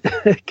catch,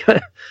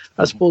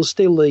 I suppose,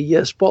 steal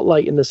the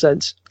spotlight in a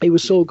sense. He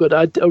was so good.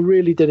 I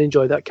really did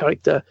enjoy that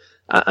character,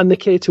 and the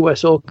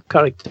K2SO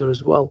character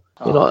as well.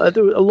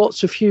 There were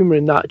lots of humour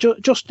in that.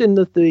 Just in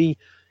the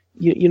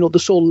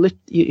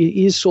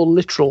he is so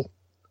literal,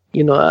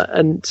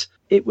 and.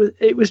 It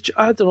was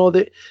I don't know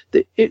that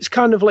it's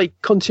kind of like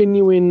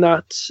continuing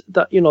that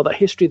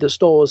history that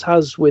Star Wars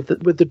has with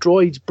the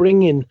droids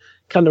bringing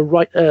kind of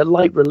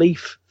light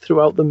relief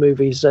throughout the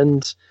movies,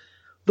 and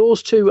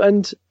those two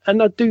and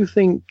I do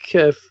think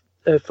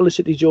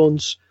Felicity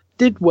Jones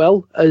did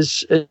well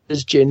as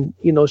Jyn.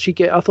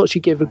 I thought she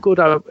gave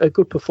a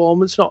good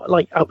performance, not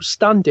like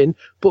outstanding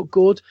but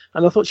good,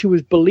 and I thought she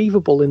was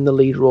believable in the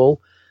lead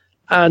role,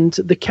 and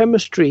the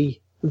chemistry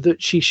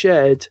that she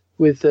shared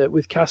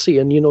with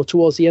Cassian,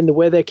 towards the end, the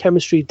way their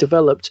chemistry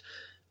developed.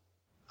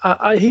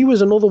 He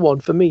was another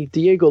one for me,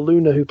 Diego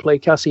Luna, who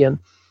played Cassian.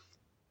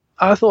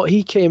 I thought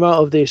he came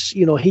out of this,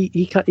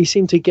 he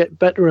seemed to get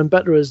better and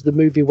better as the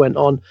movie went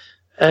on,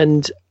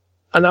 and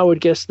I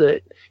would guess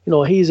that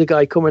he's a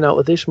guy coming out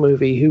of this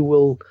movie who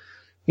will,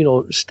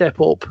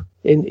 step up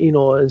in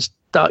and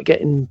start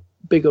getting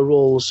bigger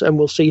roles, and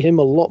we'll see him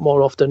a lot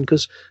more often,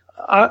 because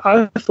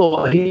I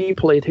thought he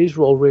played his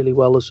role really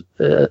well as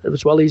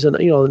well. He's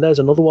and there's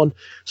another one.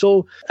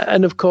 So,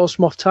 and of course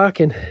Moff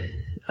Tarkin.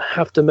 I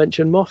have to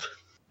mention Moff.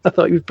 I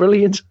thought he was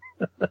brilliant.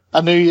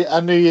 I knew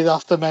you'd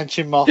have to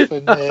mention Moff,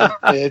 and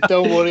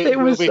don't worry. It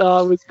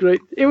was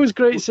great. It was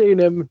great seeing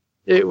him.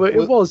 It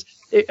was.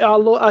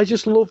 I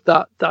just loved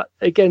that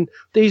again.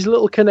 These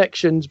little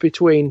connections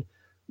between.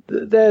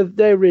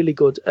 They're really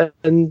good,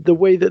 and the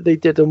way that they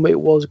did them,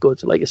 it was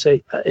good. Like I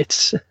say,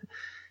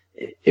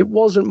 it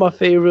wasn't my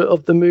favourite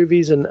of the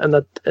movies, and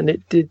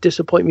it did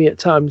disappoint me at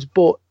times,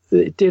 but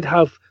it did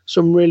have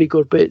some really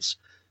good bits,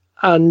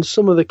 and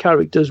some of the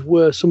characters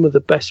were some of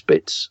the best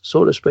bits,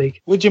 so to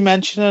speak. Would you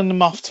mention in the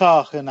Moff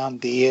Tarkin,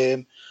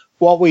 Andy,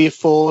 what were your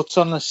thoughts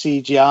on the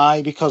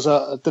CGI? Because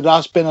there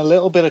has been a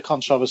little bit of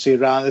controversy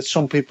around it.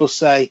 Some people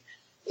say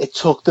it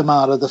took them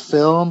out of the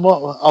film.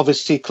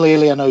 Obviously,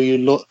 clearly, I know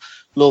you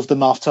love the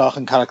Moff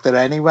Tarkin character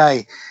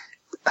anyway.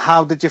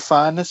 How did you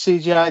find the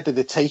CGI? Did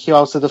it take you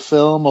out of the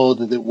film, or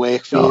did it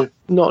work for you?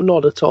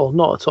 Not at all.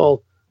 Not at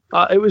all.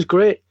 It was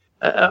great.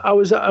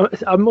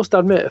 I must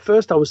admit, at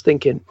first I was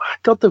thinking, my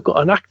God, they've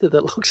got an actor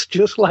that looks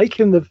just like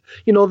him.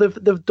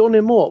 They've done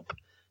him up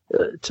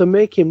to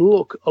make him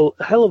look a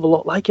hell of a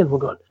lot like him. We're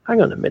going,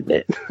 hang on a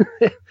minute.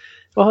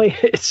 Oh,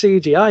 it's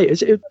CGI.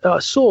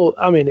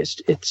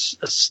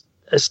 It's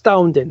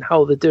astounding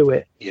how they do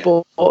it. Yeah.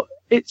 But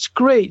it's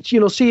great,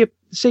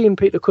 seeing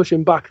Peter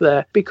Cushing back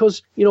there,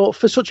 because,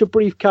 for such a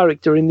brief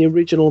character in the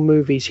original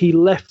movies, he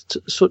left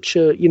such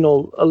a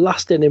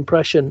lasting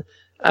impression.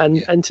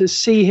 And to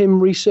see him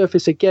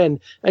resurface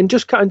again and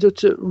just kind of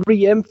to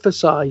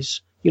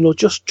re-emphasize,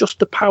 just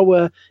the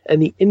power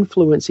and the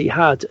influence he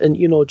had, and,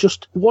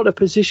 just what a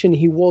position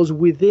he was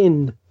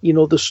within,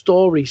 the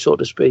story, so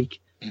to speak,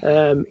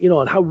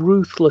 and how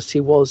ruthless he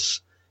was.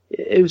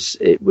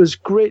 It was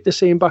great to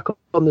see him back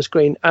on the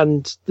screen,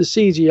 and the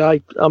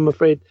CGI, I'm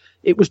afraid,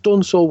 it was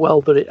done so well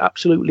that it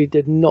absolutely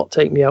did not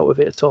take me out of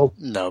it at all.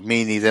 No,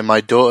 me neither. My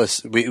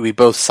daughters, we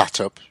both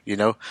sat up,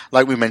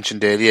 like we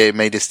mentioned earlier, it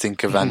made us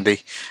think of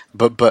Andy,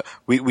 but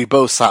we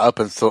both sat up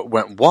and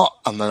went, what?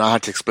 And then I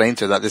had to explain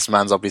to her that this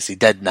man's obviously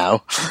dead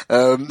now,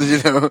 and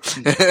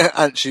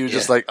she was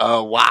just like,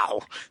 oh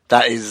wow,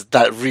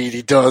 that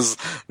really does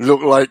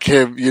look like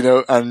him,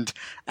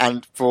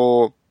 and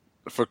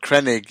for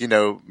Krennic,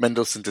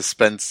 Mendelsohn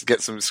to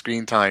get some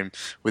screen time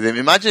with him.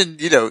 Imagine,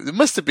 it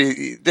must have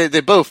been,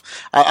 they're both,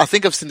 I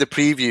think I've seen the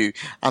preview,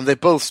 and they're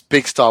both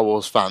big Star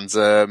Wars fans.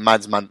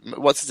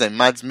 What's his name?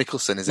 Mads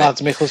Mikkelsen, is it?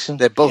 Mads Mikkelsen.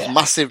 They're both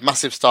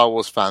massive Star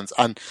Wars fans.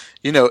 And,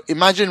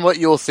 imagine what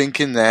you're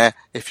thinking there.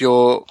 If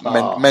you're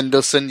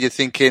Mendelsohn, you're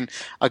thinking,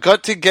 I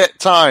got to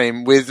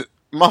time with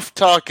Moff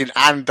Tarkin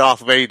and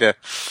Darth Vader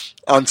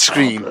on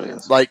screen.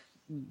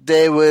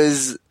 There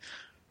was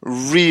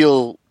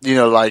real,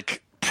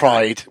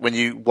 pride when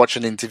you watch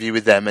an interview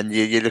with them and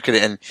you look at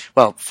it, and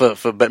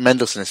for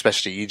Mendelsohn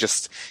especially,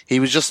 he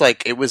was just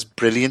like, it was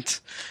brilliant.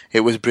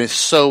 It was brilliant,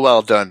 so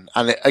well done.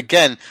 And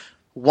again,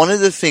 one of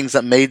the things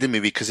that made the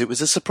movie, because it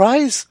was a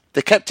surprise.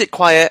 They kept it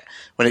quiet.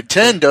 When it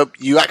turned up,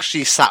 you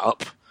actually sat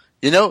up.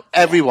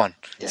 Everyone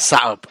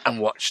sat up and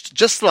watched,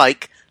 just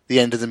like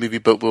the end of the movie.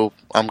 But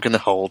I'm going to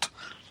hold.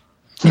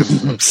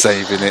 I'm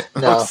saving it.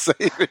 No,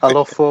 I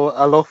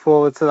look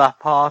forward to that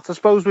part. I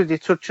suppose with you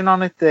touching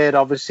on it there,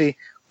 obviously,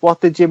 what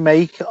did you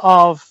make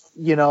of,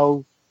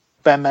 Ben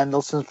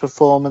Mendelsohn's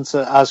performance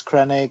as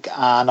Krennic,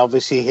 and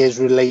obviously his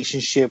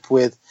relationship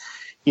with,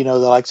 the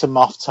likes of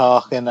Moff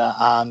Tarkin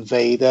and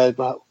Vader?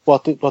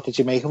 What did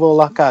you make of all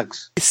that,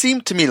 Gags? It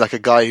seemed to me like a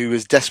guy who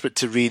was desperate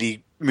to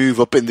really move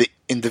up in the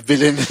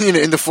villain,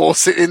 in the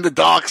force, in the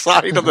dark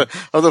side of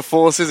the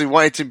forces. He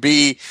wanted to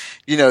be,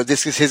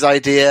 this is his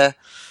idea,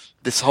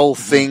 this whole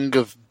thing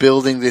of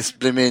building this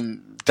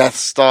blimmin' Death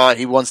Star.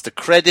 He wants the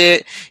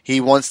credit. He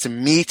wants to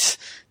meet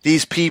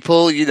these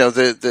people,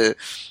 the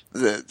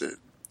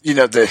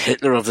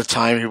Hitler of the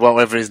time,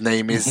 whatever his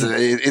name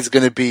is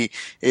going to be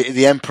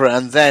the Emperor,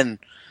 and then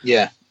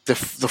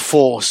the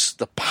Force,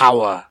 the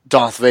power,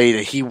 Darth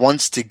Vader. He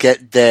wants to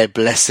get their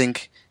blessing.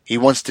 He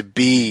wants to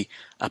be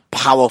a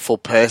powerful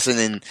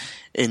person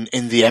in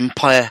the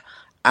Empire,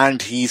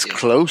 and he's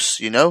close,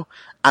 and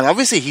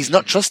obviously he's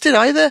not trusted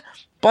either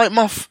by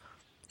Moff.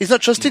 He's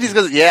not trusted. He's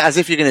going, as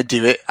if you're going to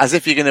do it, as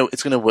if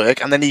it's going to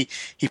work, and then he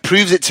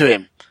proves it to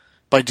him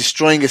by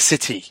destroying a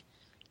city,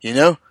 and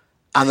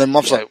then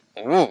Moff's like,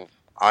 oh,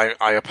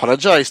 I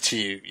apologize to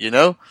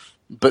you,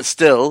 but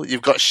still,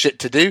 you've got shit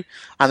to do,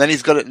 and then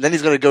he's got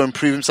to go and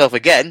prove himself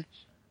again.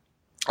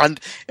 And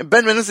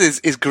Ben Mendelsohn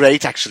is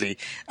great, actually,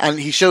 and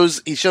he shows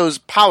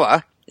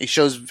power, he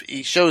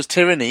shows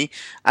tyranny,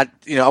 and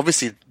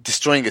obviously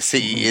destroying a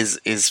city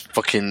is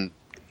fucking,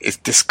 it's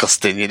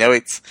disgusting,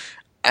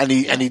 and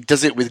he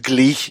does it with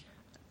glee.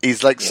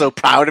 He's so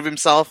proud of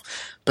himself.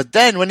 But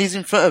then when he's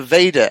in front of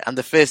Vader, and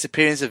the first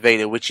appearance of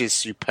Vader, which is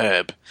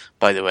superb,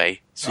 by the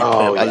way, superb.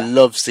 Oh, yeah. I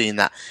love seeing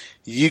that.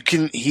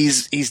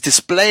 He's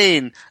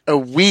displaying a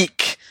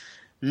weak,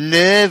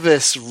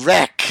 nervous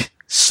wreck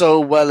so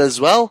well as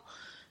well.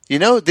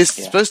 This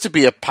is supposed to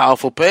be a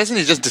powerful person.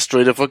 He's just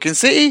destroyed a fucking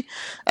city.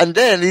 And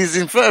then he's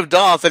in front of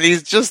Darth and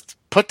he's just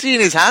putty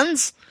in his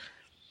hands.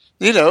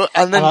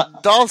 And then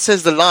Darth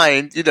says the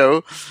line,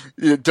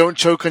 don't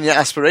choke on your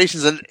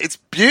aspirations. And it's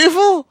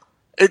beautiful.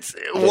 It's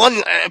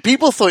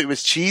people thought it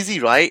was cheesy,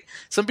 right?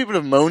 Some people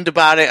have moaned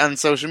about it on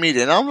social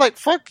media, and I'm like,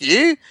 fuck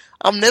you.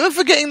 I'm never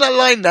forgetting that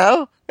line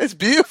now. It's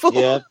beautiful.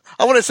 Yeah.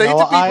 I want to say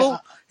to people,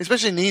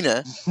 especially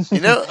Nina,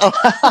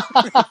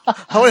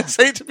 I want to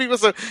say to people,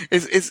 so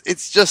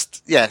it's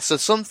just, so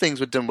some things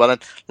were done well.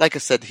 And like I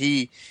said,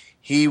 he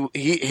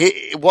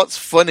what's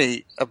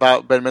funny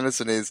about Ben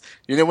Mendelsohn is,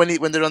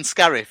 when they're on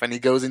Scarif and he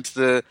goes into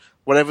the,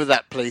 whatever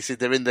that place is,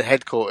 they're in the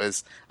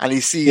headquarters, and he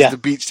sees the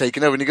beach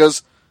taken over, and he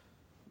goes,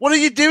 what are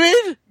you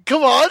doing?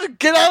 Come on,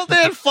 get out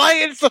there and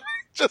fight! And so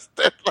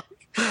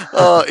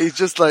he's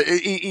just like,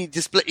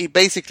 he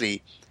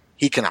basically,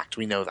 he can act.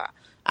 We know that,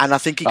 and I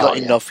think he got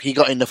enough. He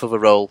got enough of a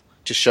role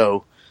to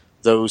show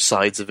those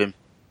sides of him.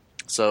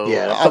 So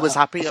I was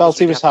happy. I felt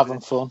he was having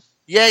fun.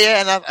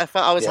 Yeah, and I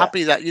felt I was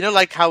happy that,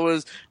 like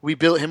how we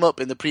built him up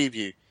in the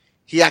preview.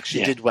 He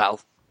actually did well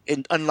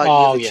unlike the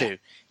other two.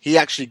 He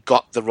actually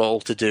got the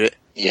role to do it.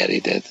 Yeah, he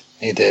did.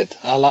 He did.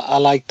 I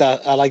like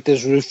that. I like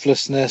his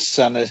ruthlessness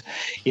and his,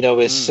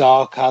 his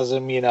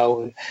sarcasm.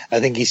 I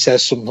think he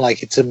says something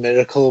like it's a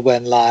miracle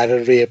when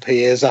Lyra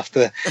reappears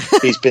after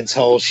he's been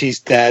told she's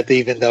dead,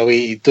 even though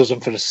he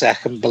doesn't for a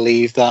second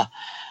believe that.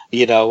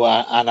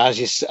 And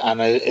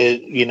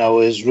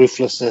his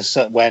ruthlessness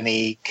when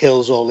he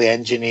kills all the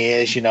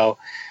engineers. And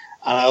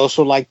I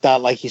also like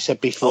that, like you said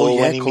before,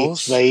 when he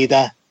meets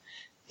Vader.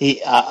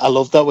 I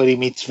love that when he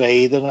meets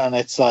Vader, and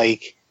it's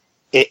like.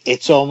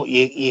 It's almost,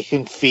 you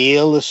can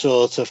feel the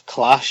sort of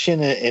clash in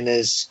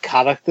his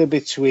character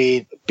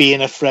between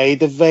being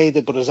afraid of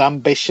Vader, but his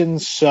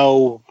ambition's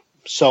so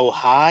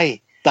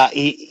high that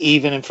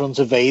even in front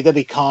of Vader,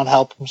 he can't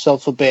help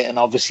himself a bit, and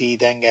obviously he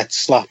then gets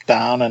slapped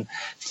down and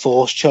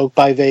force choked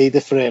by Vader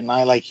for it. And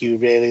I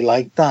really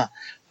like that.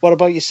 What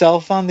about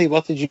yourself, Andy?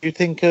 What did you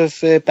think of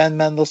Ben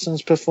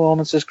Mendelsohn's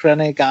performance as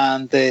Krennic,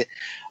 and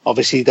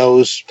obviously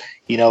those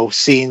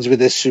scenes with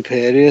his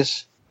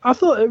superiors? I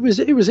thought it was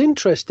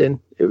interesting.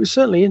 It was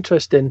certainly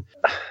interesting.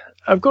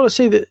 I've got to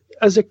say that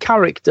as a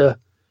character,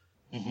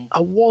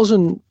 I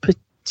wasn't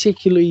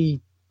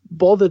particularly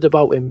bothered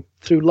about him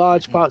through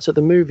large parts of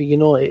the movie.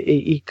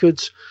 He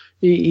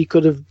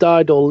could have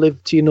died or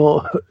lived,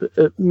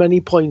 at many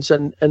points,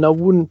 and I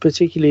wouldn't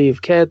particularly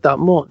have cared that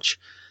much.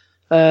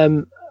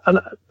 And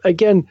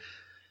again,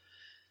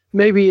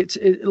 maybe it's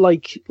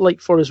like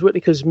Forrest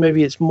Whitaker's,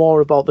 maybe it's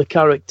more about the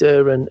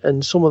character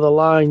and some of the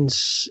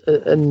lines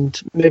and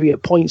maybe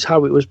at points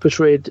how it was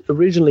portrayed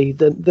originally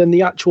than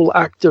the actual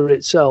actor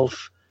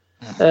itself.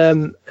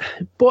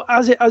 But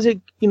as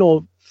it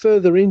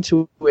further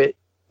into it,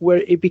 where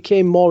it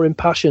became more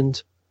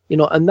impassioned,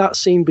 and that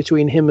scene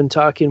between him and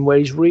Tarkin, where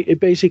it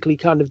basically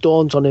kind of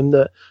dawns on him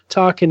that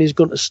Tarkin is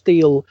going to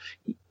steal,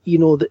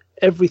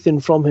 everything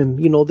from him,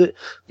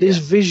 this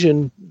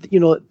vision,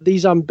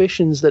 these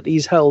ambitions that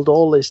he's held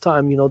all this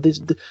time,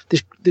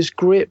 this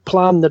great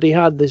plan that he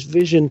had, this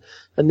vision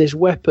and this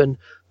weapon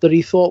that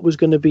he thought was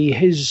going to be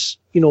his,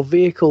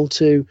 vehicle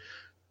to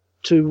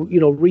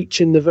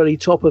reaching the very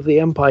top of the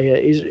empire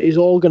is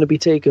all going to be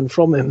taken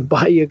from him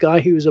by a guy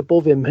who's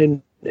above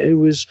him, who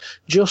was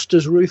just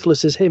as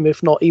ruthless as him,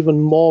 if not even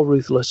more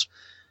ruthless.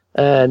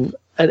 And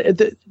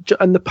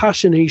the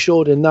passion he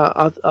showed in that,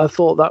 I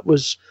thought that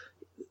was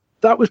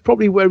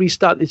probably where he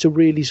started to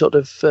really sort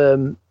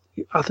of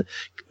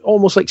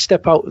almost like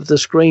step out of the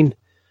screen.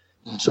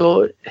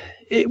 So I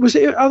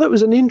thought it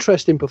was an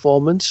interesting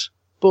performance,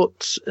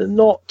 but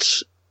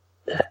not.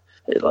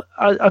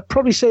 I'd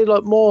probably say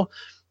like more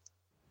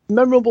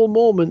memorable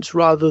moments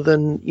rather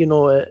than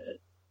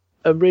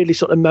a really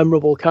sort of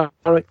memorable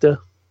character.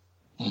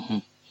 Mm-hmm.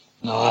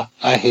 No,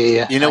 I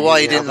hear you. You know why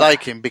you didn't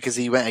like him? Because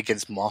he went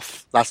against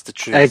Moff. That's the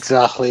truth.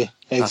 Exactly.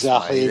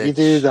 If you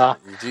do that,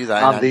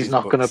 Andy's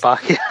not going to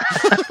back you.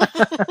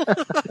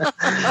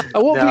 I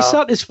won't be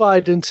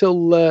satisfied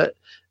until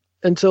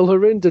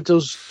Herinda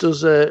does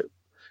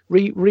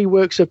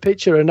reworks a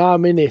picture and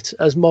I'm in it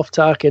as Moff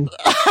Tarkin.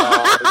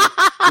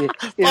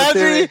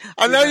 Andy,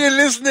 I know you're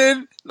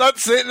listening.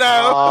 That's it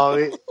now.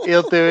 Oh,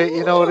 he'll do it.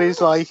 You know what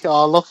he's like.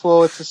 I look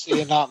forward to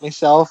seeing that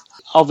myself.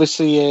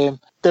 Obviously,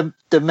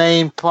 the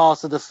main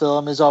part of the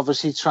film is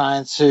obviously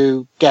trying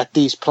to get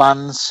these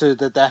plans to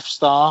the Death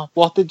Star.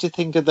 What did you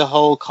think of the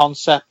whole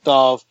concept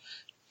of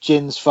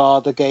Jin's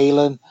father,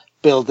 Galen,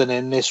 building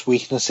in this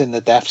weakness in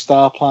the Death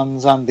Star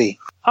plans, Andy?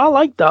 I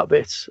liked that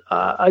bit.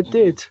 I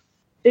did.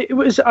 It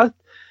was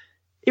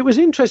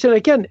interesting.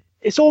 Again,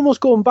 it's almost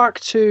going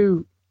back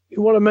to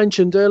what I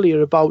mentioned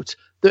earlier about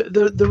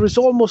there was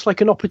almost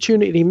like an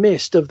opportunity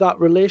missed of that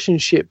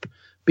relationship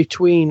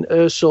between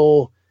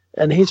Erso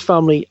and his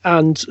family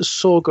and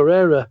Saw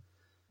Gerrera.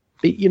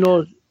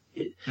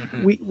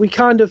 We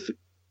kind of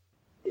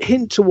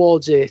hint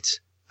towards it,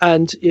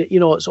 and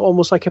it's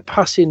almost like a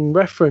passing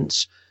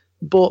reference.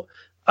 But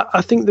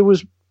I think there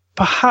was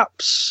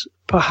perhaps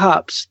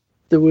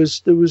there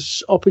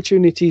was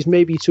opportunities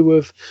maybe to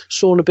have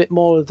sown a bit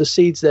more of the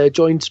seeds there,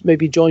 joined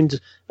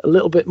a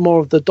little bit more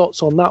of the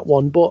dots on that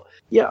one. But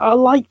yeah,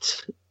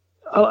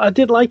 I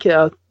did like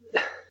it.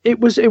 It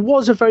was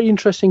a very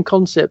interesting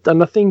concept,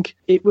 and I think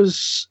it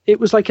was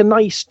like a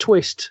nice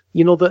twist.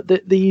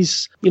 That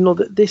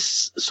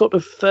this sort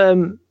of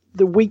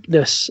the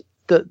weakness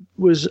that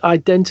was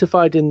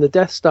identified in the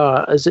Death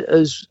Star as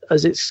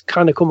it's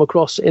kind of come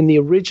across in the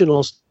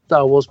original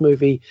Star Wars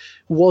movie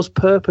was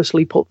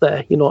purposely put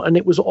there, and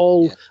it was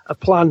all a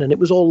plan, and it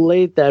was all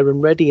laid there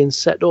and ready and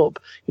set up,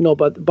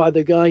 by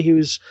the guy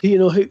who's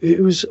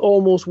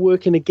almost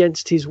working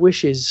against his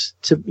wishes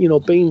to,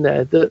 being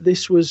there. That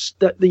this was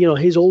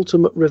his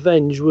ultimate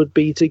revenge would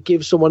be to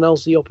give someone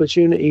else the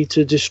opportunity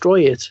to destroy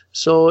it.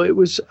 So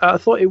I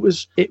thought it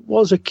was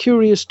a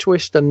curious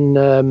twist and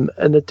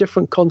a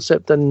different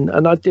concept,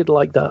 and I did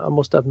like that, I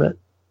must admit.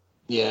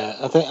 Yeah,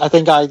 I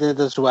think I did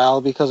as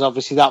well, because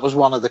obviously that was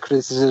one of the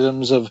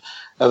criticisms of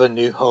A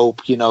New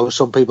Hope.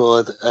 Some people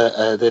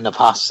had in the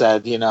past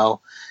said,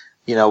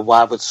 you know,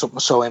 why would something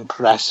so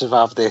impressive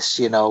have this,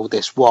 you know,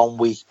 this one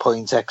weak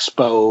point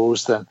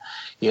exposed? And,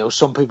 you know,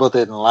 some people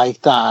didn't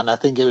like that. And I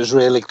think it was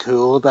really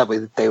cool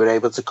that they were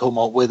able to come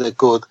up with a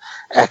good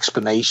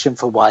explanation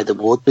for why there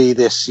would be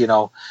this, you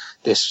know,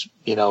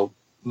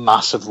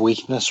 massive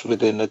weakness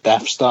within the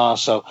Death Star.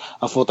 So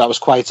I thought that was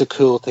quite a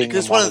cool thing.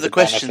 Because one of the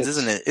questions,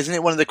 isn't it? Isn't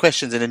it one of the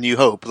questions in A New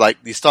Hope? Like,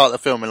 you start the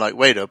film and like,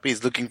 wait up,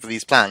 he's looking for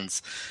these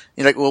plans.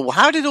 You're like, well,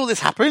 how did all this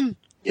happen?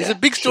 There's a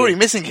big story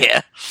missing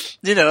here,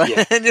 you know,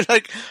 and you're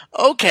like,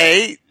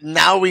 okay,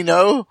 now we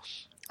know.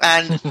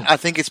 And I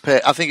think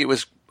it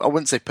was, I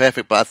wouldn't say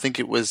perfect, but I think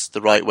it was the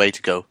right way to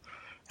go.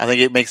 I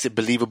think it makes it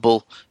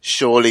believable.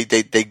 Surely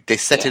they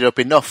set it up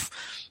enough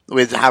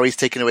with how he's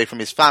taken away from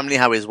his family,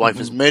 how his wife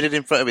was murdered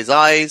in front of his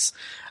eyes,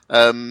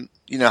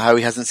 you know, how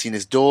he hasn't seen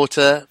his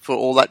daughter for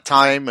all that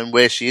time and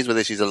where she is,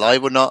 whether she's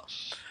alive or not.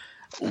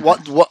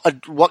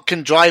 What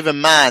can drive a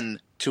man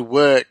to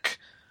work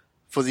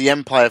for the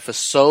Empire for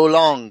so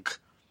long,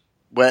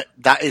 where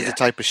that is the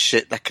type of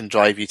shit that can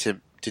drive you to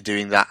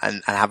doing that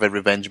and have a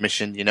revenge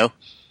mission, you know?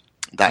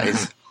 That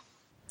is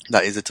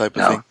the type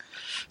of thing.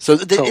 So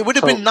it would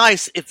have been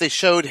nice if they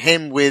showed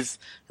him with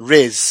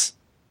Riz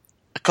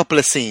a couple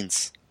of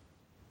scenes,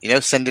 you know,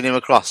 sending him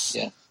across.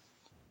 Yeah.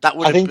 That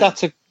would I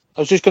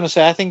was just going to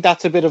say, I think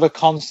that's a bit of a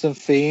constant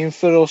theme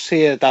for us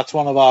here. That's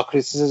one of our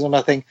criticism.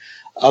 I think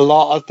a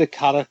lot of the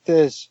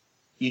characters,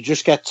 you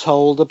just get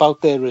told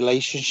about their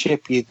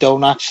relationship. You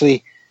don't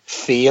actually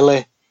feel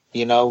it.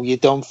 You know, you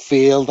don't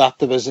feel that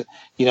there was,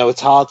 you know, it's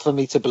hard for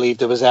me to believe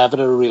there was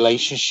ever a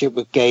relationship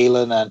with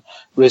Galen and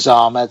Riz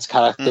Ahmed's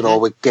character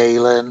or with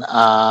Galen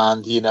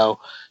and, you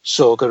know,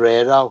 Saw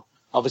Gerrera.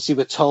 Obviously,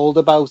 we're told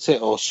about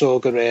it, or Saw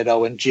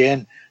Gerrera and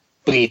Jyn,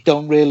 but you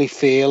don't really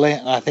feel it.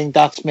 And I think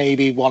that's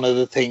maybe one of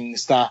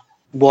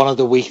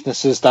the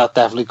weaknesses that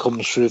definitely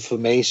comes through for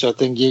me. So I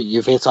think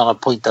you've hit on a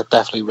point that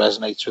definitely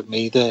resonates with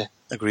me there.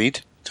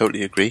 Agreed.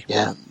 Totally agree.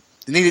 Yeah.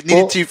 It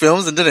needed two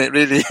films, didn't it,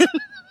 really?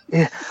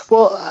 Yeah.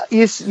 Well,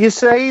 you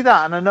say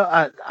that, and I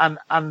know,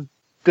 and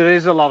there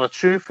is a lot of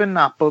truth in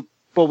that, but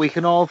we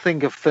can all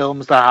think of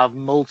films that have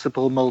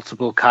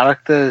multiple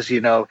characters,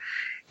 you know,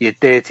 your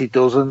Dirty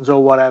Dozens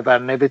or whatever,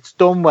 and if it's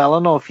done well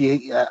enough,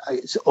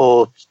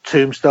 or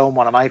Tombstone,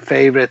 one of my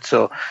favourites,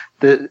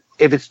 if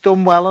it's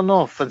done well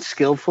enough and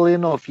skillfully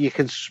enough, you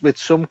can, with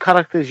some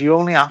characters, you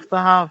only have to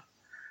have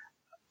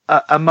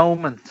a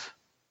moment.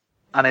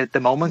 And the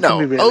moment can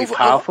be really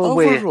powerful.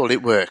 Overall,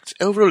 it worked.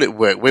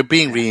 We're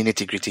being really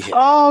nitty-gritty here.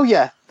 Oh,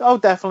 yeah. Oh,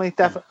 definitely.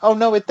 Oh,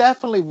 no, it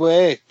definitely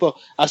worked. But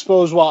I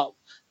suppose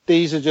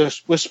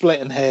we're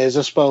splitting hairs,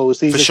 I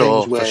suppose. These are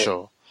things where, for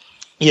sure.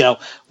 You know,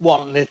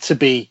 wanting it to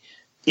be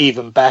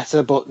even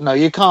better. But no,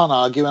 you can't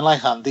argue. And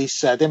like Andy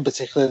said, in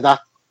particular,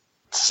 that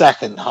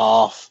second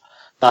half,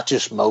 that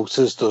just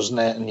motors, doesn't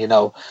it? And, you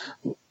know,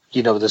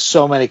 there's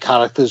so many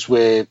characters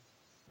where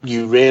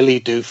you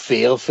really do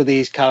feel for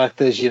these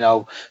characters, you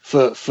know,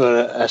 for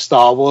a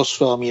Star Wars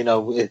film, you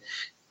know,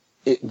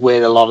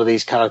 where a lot of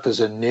these characters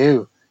are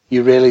new,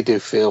 you really do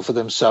feel for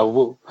them.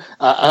 So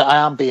I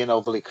am being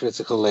overly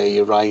critical there,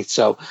 you're right.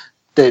 So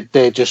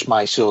they're just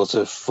my sort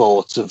of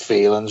thoughts and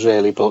feelings,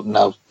 really. But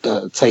no,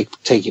 take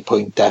your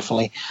point,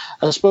 definitely.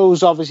 I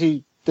suppose,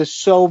 obviously, there's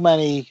so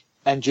many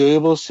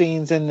enjoyable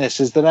scenes in this.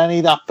 Is there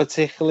any that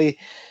particularly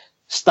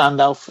stand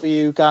out for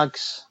you,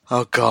 Gags?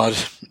 Oh God!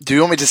 Do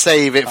you want me to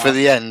save it for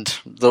the end?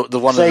 The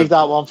one. Save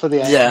that one for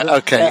the end. Yeah.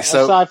 Okay.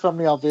 So aside from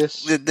the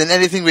obvious, then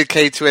anything with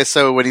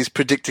K2SO when he's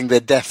predicting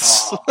their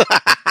deaths.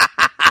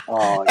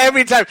 Oh, yeah.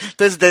 Every time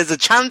there's a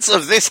chance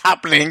of this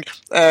happening.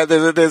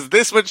 There's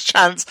this much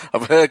chance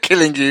of her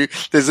killing you.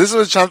 There's this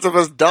much chance of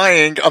us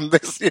dying on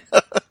this.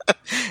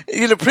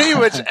 You know, pretty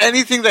much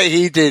anything that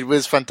he did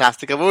was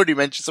fantastic. I've already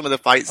mentioned some of the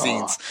fight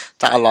scenes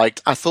that I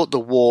liked. I thought the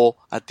war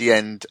at the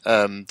end,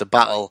 the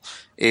battle,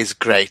 is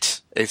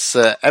great. It's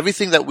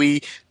everything that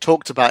we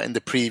talked about in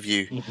the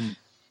preview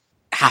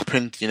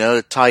happened. You know,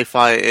 TIE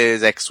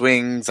fighters,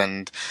 X-wings,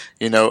 and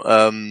you know,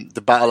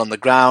 the battle on the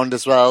ground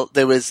as well.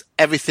 There was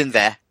everything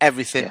there,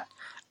 everything,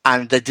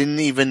 and they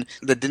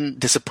didn't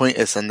disappoint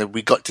us, and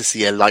we got to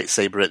see a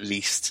lightsaber at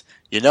least.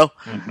 You know,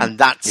 and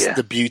that's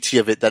the beauty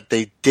of it, that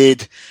they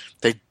did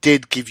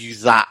give you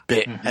that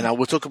bit, and I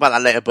will talk about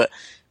that later. But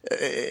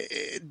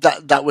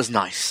that was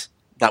nice.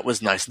 That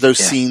was nice. Those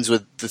scenes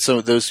some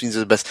of those scenes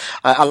are the best.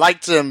 I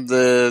liked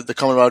the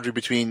camaraderie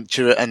between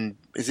Chirrut and,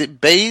 is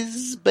it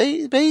Baze?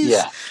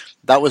 Yeah,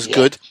 that was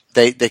good.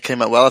 They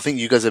came out well. I think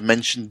you guys have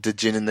mentioned the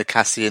Jyn and the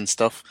Cassian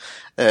stuff.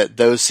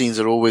 Those scenes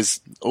are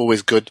always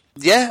good.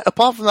 Yeah.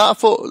 Apart from that, I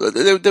thought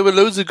there were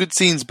loads of good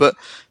scenes, but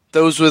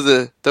those were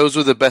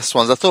the best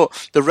ones. I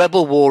thought the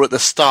Rebel War at the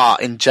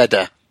start in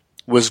Jeddah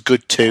was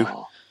good too.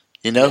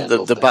 You know,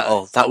 the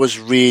battle, that was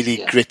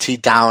really gritty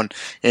down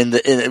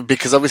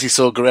because obviously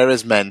Saw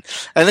Gerrera's men,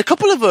 and a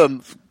couple of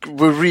them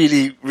were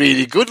really,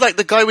 really good. Like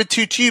the guy with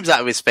 2 tubes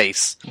out of his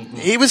face.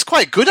 He was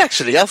quite good,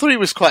 actually. I thought he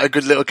was quite a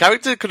good little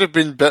character. Could have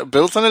been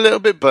built on a little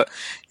bit, but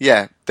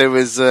yeah, there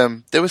were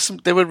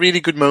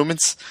really good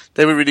moments.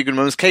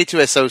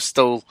 K2SO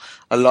stole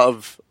a lot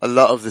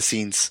of the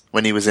scenes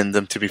when he was in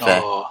them, to be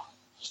fair.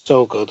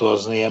 so good,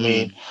 wasn't he? I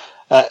mean,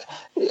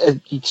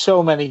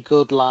 so many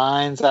good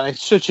lines, and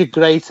it's such a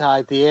great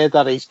idea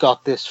that he's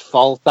got this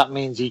fault. That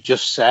means he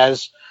just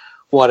says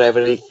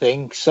whatever he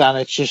thinks, and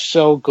it's just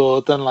so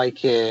good. And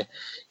like, I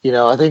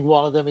think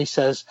one of them, he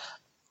says,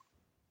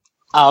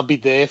 "I'll be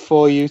there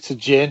for you" to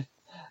Jin.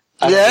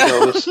 And he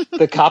goes,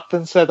 "The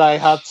captain said I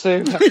had to."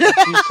 And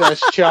she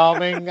says,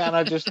 "Charming." And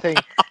I just think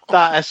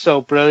that is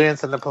so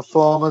brilliant. And the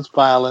performance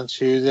by Alan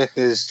Tudyk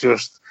is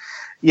just,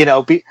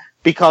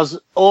 because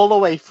all the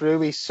way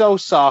through he's so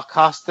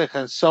sarcastic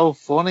and so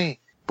funny.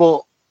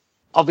 But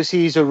obviously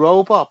he's a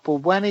robot. But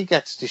when he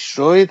gets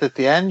destroyed at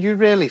the end, you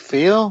really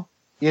feel,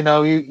 you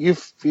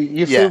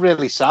feel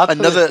really sad for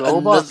this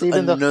robot.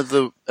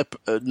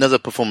 Another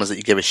performance that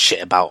you give a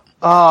shit about.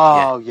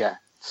 Oh, yeah.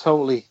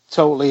 Totally,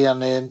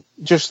 and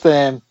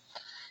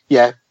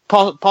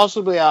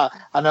possibly I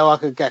know I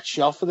could get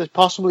shot for this.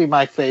 Possibly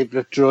my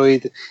favourite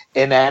droid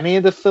in any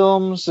of the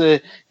films.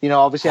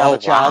 Obviously I have a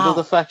childhood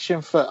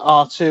affection for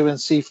R2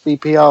 and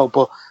C-3PO,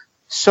 but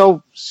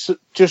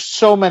just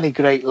so many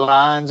great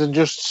lines and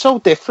just so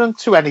different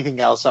to anything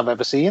else I've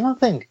ever seen. I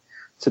think,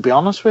 to be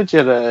honest with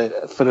you,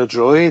 for a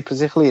droid,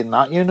 particularly in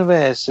that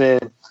universe.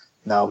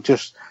 No,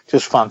 just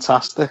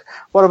fantastic.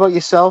 What about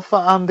yourself,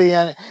 Andy?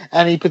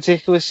 Any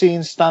particular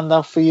scenes stand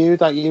out for you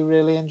that you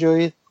really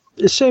enjoyed?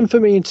 The same for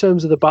me in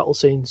terms of the battle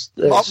scenes.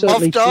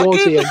 Certainly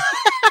towards the end.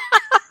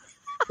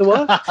 The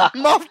what?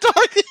 Moff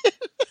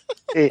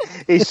Tarkin.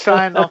 He's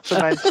trying not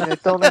to mention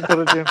it. Don't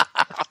encourage him.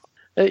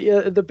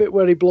 The bit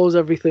where he blows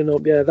everything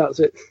up. Yeah, that's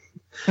it.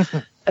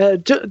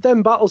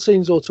 Them battle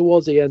scenes, though,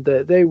 towards the end,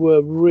 they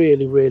were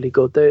really, really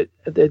good.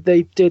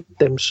 They did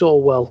them so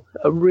well.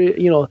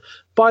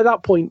 By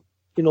that point,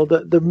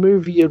 the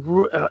movie had,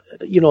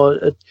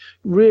 had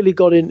really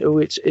got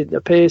into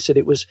the pace, and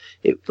it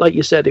like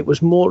you said, it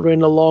was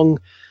motoring along.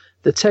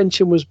 The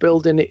tension was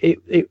building.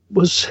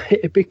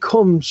 It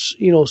becomes,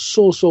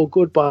 so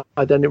good by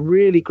then. It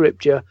really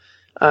gripped you.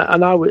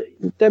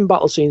 Them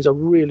battle scenes, I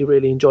really,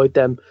 really enjoyed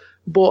them.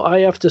 But I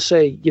have to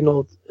say,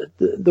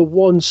 the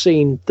one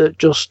scene that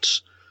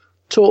just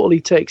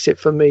totally takes it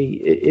for me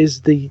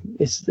is the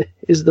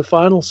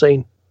final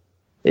scene.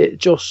 It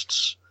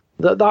just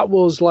that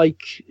was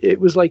like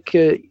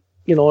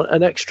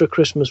an extra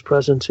Christmas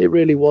present. It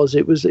really was.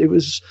 It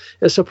was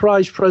a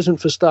surprise present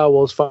for Star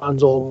Wars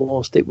fans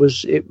almost.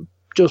 It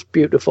just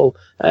beautiful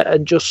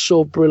and just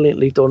so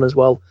brilliantly done as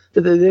well.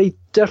 They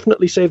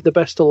definitely saved the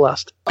best to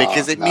last.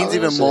 Because it means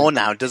even more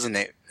now, doesn't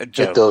it,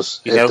 Joe? It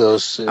does. It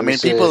does. I mean,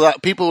 people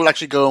will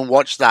actually go and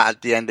watch that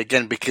at the end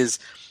again, because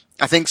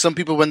I think some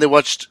people, when they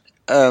watched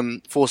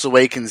Force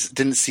Awakens,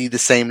 didn't see the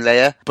same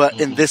Leia. But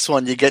in this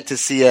one, you get to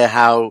see her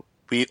how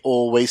we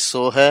always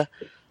saw her.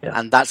 Yeah.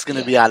 And that's going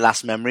to be our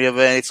last memory of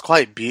her. And it's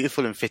quite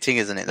beautiful and fitting,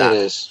 isn't it? That? It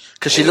is.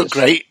 Because she looked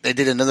great. They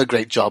did another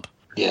great job.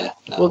 Yeah.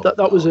 Well,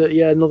 that was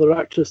another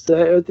actress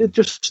there. It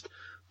just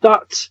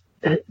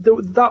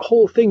that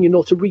whole thing,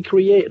 to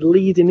recreate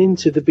leading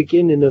into the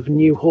beginning of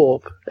New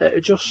Hope.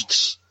 It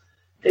just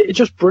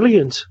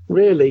brilliant,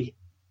 really.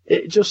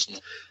 It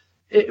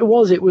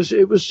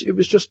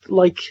was just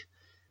like,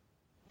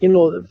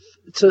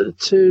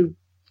 to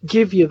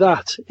give you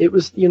that. It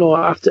was,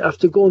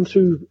 after going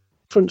through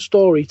different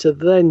story to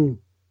then,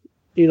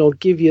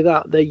 give you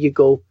that. There you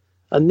go.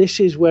 And this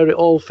is where it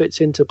all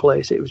fits into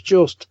place. It was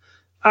just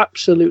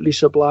absolutely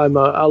sublime.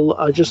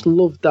 I just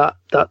loved that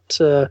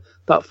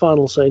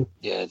final scene.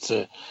 Yeah,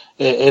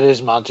 it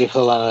is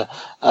magical, and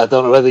I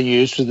don't know whether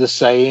you were the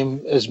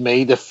same as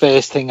me. The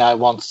first thing I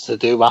wanted to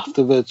do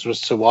afterwards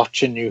was to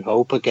watch A New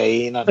Hope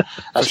again, and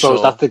I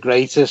suppose that's the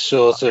greatest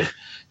sort of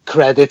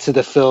credit to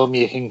the film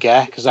you can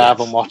get, because I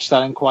haven't watched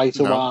that in quite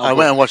a while. I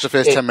went and watched the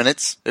first 10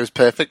 minutes. It was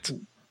perfect.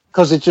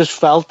 Because it just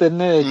felt,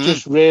 didn't it? It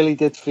just really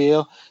did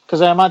feel.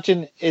 Because I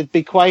imagine it'd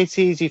be quite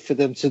easy for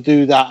them to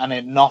do that and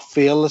it not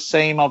feel the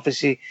same.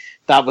 Obviously,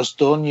 that was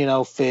done,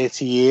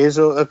 30 years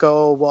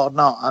ago or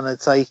whatnot. And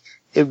it's like,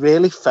 it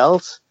really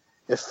felt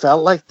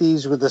like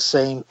these were the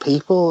same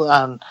people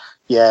and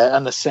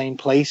the same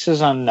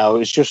places. And no,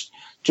 it's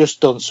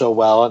just done so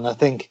well. And I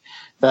think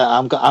that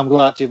I'm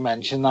glad you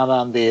mentioned that,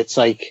 Andy. It's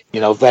like,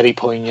 very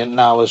poignant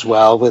now as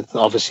well, with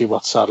obviously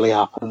what sadly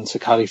happened to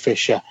Carrie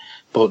Fisher.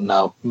 But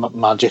no,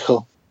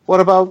 magical.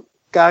 What about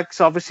gags?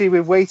 Obviously,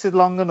 we've waited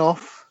long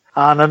enough,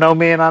 and I know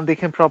me and Andy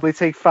can probably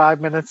take 5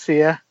 minutes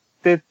here.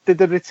 Did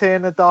the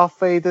return of Darth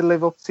Vader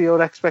live up to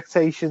your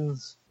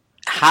expectations?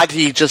 Had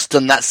he just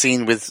done that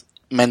scene with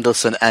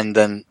Mendelsohn and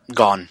then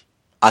gone,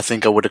 I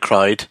think I would have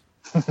cried.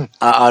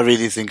 I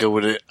really think I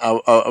would have.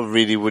 I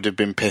really would have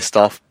been pissed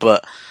off.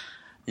 But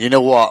you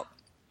know what?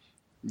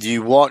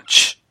 You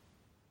watch,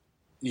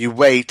 you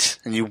wait,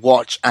 and you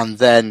watch, and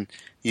then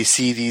you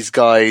see these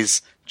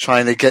guys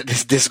trying to get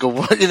this disc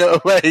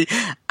away,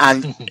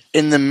 and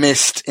in the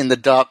mist, in the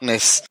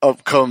darkness,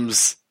 up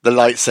comes the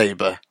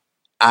lightsaber,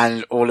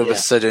 and all of a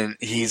sudden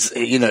he's,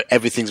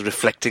 everything's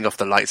reflecting off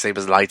the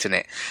lightsaber's light in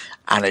it,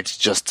 and it's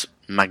just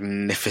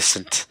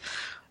magnificent.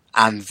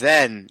 And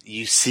then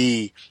you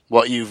see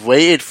what you've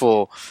waited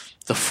for,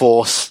 the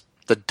Force,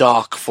 the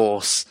Dark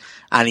Force,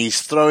 and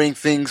he's throwing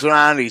things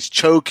around, he's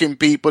choking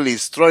people,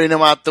 he's throwing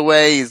them out the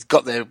way, he's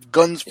got their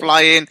guns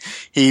flying,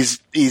 he's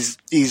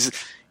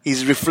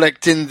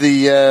reflecting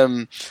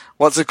the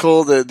what's it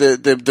called, the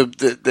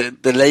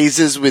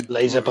lasers with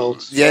laser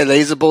bolts. Yeah,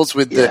 laser bolts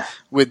with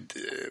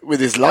with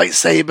his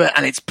lightsaber,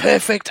 and it's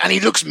perfect. And he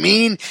looks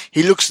mean.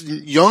 He looks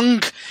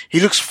young. He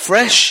looks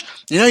fresh.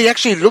 You know, he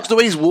actually looks the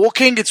way he's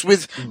walking. It's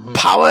with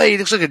power. He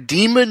looks like a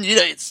demon. You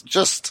know, it's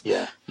just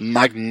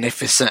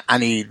magnificent.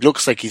 And he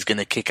looks like he's going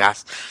to kick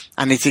ass.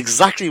 And it's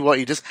exactly what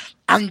he does.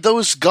 And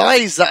those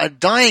guys that are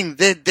dying,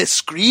 they're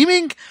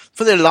screaming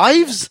for their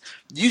lives.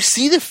 You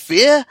see the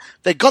fear.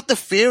 They got the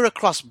fear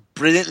across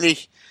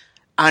brilliantly.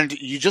 And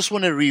you just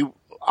want to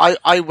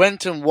I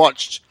went and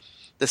watched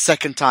the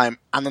second time,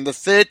 and then the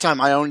third time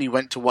I only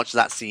went to watch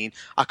that scene.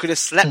 I could have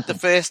slept the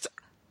first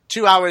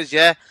 2 hours,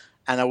 and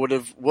I would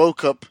have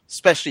woke up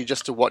especially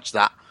just to watch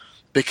that,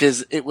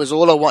 because it was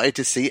all I wanted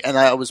to see. And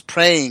I was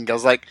praying. I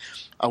was like,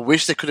 I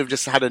wish they could have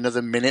just had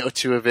another minute or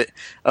two of it,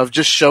 of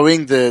just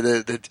showing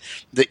the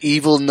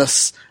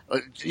evilness.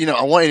 You know,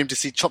 I wanted him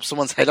to chop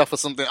someone's head off or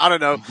something. I don't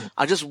know.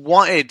 I just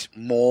wanted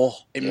more.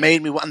 It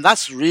made me want, and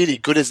that's really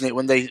good, isn't it?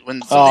 When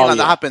something like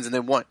that happens,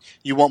 and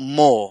you want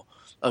more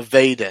of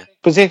Vader.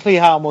 Particularly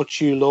how much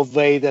you love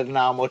Vader and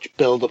how much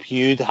build-up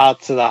you'd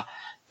had to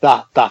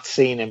that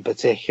scene in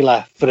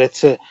particular. For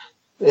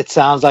it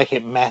sounds like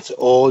it met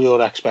all your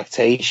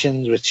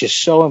expectations, which is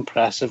so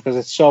impressive because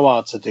it's so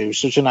hard to do.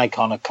 Such an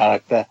iconic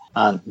character,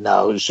 and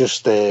no, it's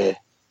just I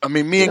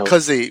mean, me and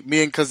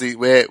Cuzzy,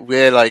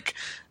 we're like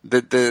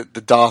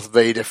the Darth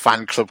Vader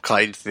fan club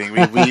kind of thing.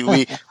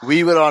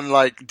 We were on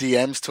like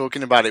DMs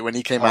talking about it when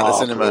he came out of the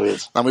cinema,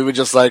 brilliant. And we were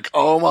just like,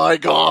 oh my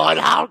god,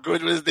 how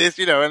good was this?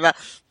 You know, and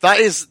that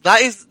is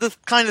the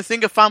kind of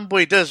thing a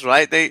fanboy does,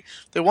 right? They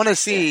want to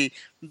see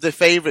the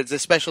favorites, the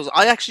specials.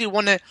 I actually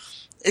want to.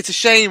 It's a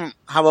shame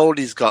how old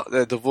he's got,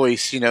 the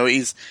voice. You know,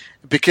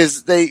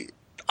 because I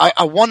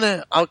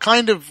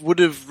kind of would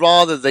have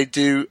rather they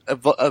do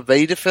a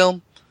Vader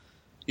film.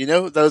 You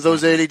know,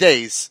 those early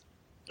days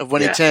of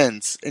when he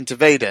turns into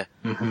Vader.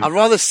 Mm-hmm. I'd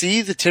rather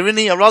see the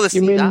tyranny. I'd rather see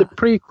that. You mean the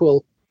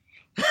prequel?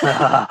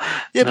 But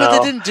they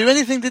didn't do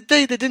anything, did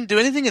they? They didn't do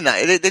anything in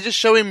that. They just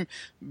show him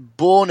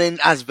born in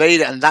as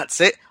Vader, and that's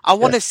it. I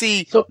want to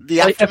see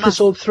the aftermath.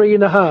 Episode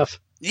 3.5.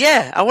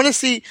 Yeah, I want to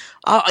see.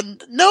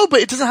 No, but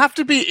it doesn't have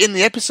to be in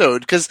the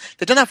episode, because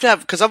they don't have to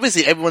have. Because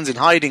obviously everyone's in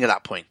hiding at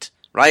that point,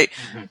 right?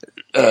 Mm-hmm.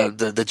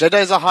 The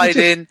Jedis are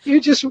hiding. You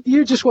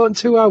just want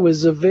 2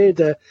 hours of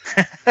Vader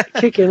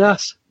kicking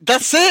ass.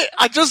 That's it.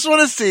 I just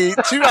want to see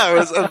 2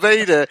 hours of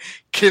Vader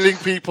killing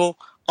people.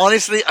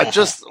 Honestly, I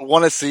just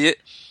want to see it.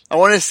 I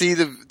want to see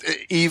the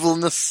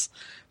evilness,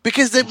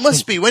 because there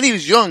must be, when he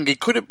was young,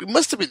 it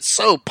must have been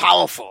so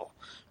powerful.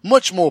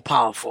 Much more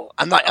powerful.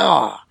 I'm like,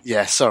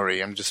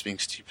 sorry, I'm just being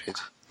stupid.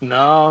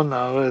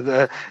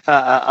 No.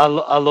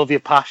 I love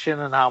your passion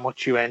and how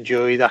much you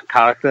enjoy that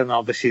character, and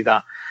obviously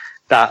that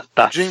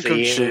dream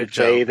come scene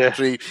true, with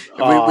Vader.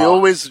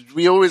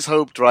 We always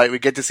hoped, right, we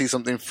get to see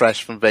something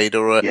fresh from Vader,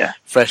 or a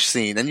fresh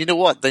scene, and you know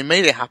what? They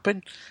made it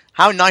happen.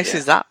 How nice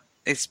is that?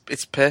 It's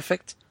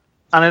perfect.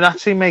 And it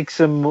actually makes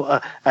him,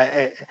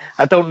 I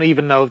don't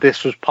even know if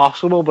this was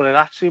possible, but it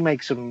actually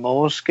makes him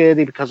more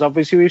scary, because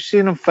obviously we've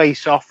seen him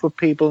face off with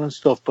people and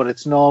stuff, but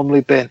it's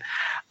normally been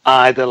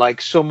either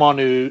like someone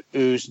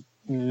who's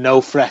no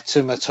threat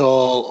to him at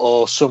all,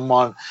 or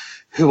someone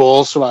who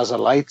also has a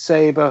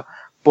lightsaber.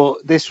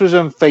 But this was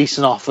him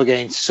facing off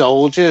against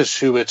soldiers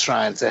who were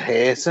trying to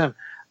hurt him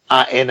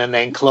in an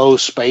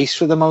enclosed space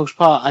for the most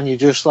part, and you're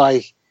just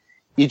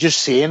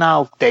seeing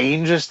how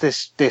dangerous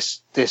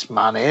this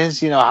man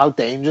is, you know, how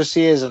dangerous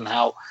he is, and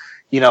how,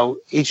 you know,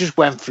 he just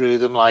went through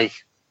them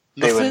like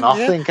they were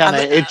nothing, and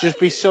it'd just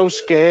be so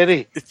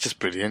scary. It's just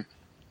brilliant.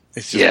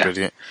 It's just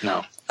brilliant.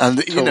 No. And,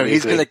 totally you know,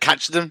 he's going to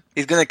catch them.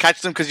 He's going to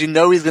catch them because you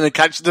know he's going to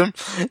catch them,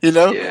 you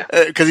know,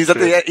 because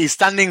he's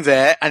standing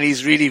there and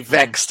he's really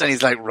vexed, and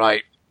he's like,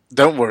 right,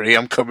 don't worry,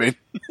 I'm coming.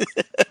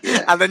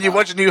 And then you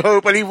watch New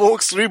Hope and he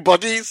walks through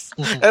bodies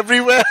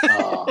everywhere.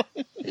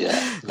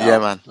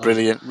 Man,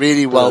 brilliant.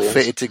 Really well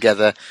fitted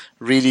together,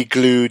 really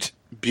glued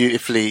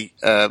beautifully.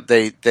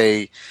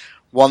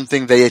 One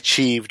thing they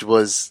achieved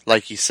was,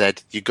 like you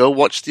said, you go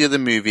watch the other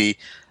movie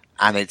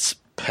and it's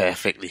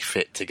perfectly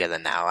fit together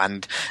now.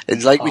 And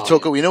it's like we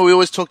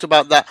always talked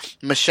about that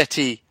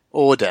machete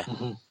order.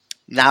 Mm-hmm.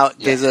 Now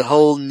there's a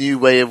whole new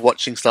way of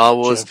watching Star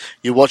Wars. Sure.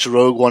 You watch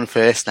Rogue One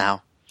first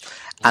now,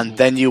 and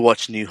then you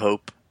watch New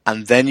Hope,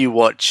 and then you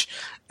watch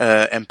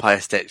Empire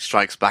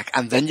Strikes Back,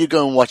 and then you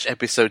go and watch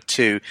Episode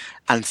 2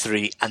 and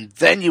 3, and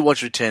then you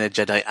watch Return of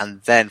Jedi,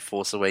 and then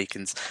Force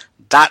Awakens.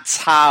 That's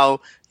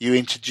how you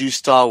introduce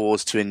Star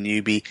Wars to a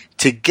newbie,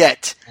 to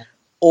get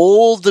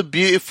all the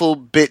beautiful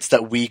bits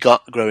that we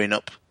got growing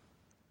up.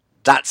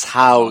 That's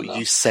how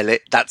you sell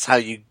it. That's how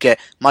you get...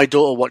 My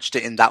daughter watched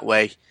it in that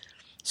way,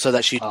 so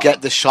that she'd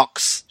get the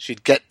shocks,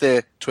 she'd get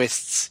the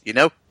twists, you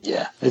know?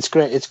 Yeah, it's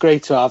great. It's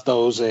great to have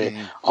those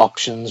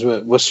options.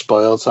 We're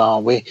spoiled,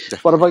 aren't we? Definitely.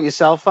 What about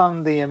yourself,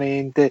 Andy? I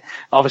mean,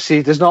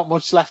 obviously, there's not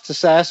much left to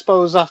say, I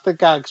suppose, after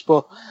Gags,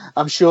 but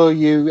I'm sure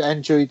you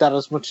enjoyed that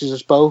as much as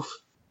us both.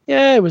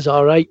 Yeah, it was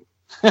all right.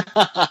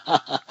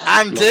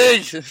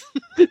 Andy!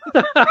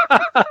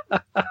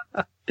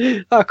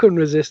 I couldn't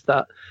resist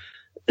that.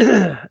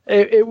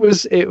 It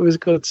was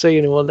good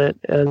seeing him on it,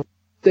 and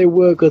they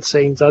were good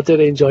scenes. I did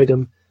enjoy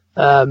them.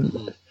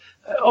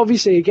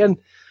 Obviously, again,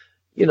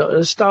 you know,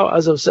 as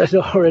I've said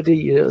already,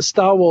 you know,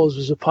 Star Wars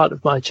was a part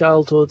of my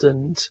childhood,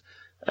 and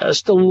I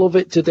still love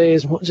it today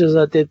as much as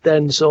I did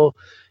then. So,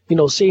 you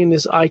know, seeing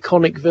this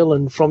iconic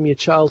villain from your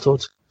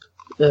childhood,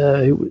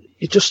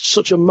 it's just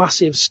such a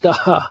massive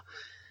star,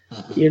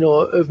 you know,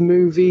 of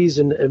movies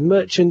and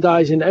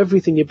merchandise and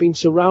everything. You've been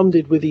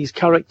surrounded with these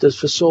characters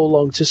for so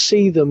long. To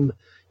see them,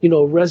 you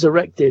know,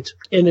 resurrected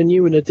in a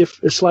new and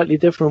a slightly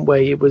different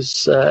way, it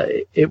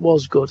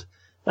was good.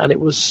 And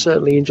it was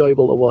certainly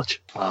enjoyable to watch.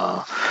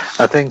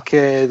 I think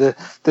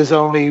there's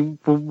only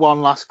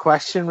one last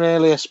question,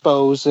 really, I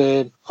suppose.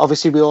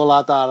 Obviously, we all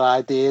had our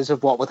ideas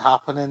of what would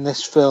happen in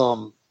this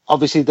film.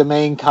 Obviously, the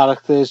main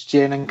characters,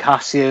 Jyn and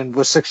Cassian,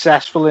 were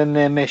successful in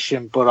their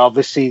mission, but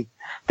obviously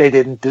they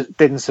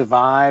didn't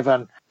survive,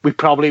 and we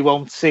probably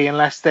won't see,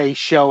 unless they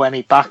show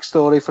any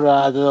backstory for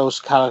either of those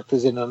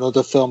characters in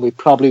another film, we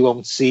probably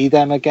won't see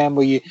them again.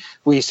 Were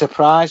you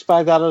surprised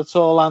by that at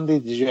all, Andy?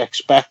 Did you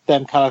expect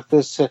them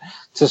characters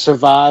to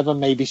survive and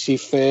maybe see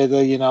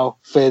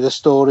further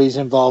stories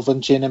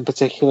involving Jyn in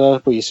particular?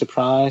 Were you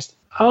surprised?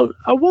 I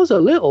was a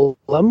little,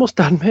 I must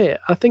admit.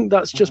 I think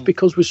that's just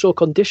because we're so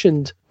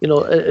conditioned, you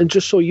know, and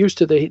just so used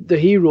to the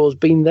heroes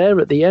being there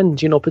at the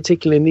end, you know,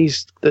 particularly in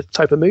the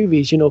type of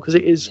movies, you know, because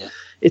it is... Yeah.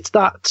 It's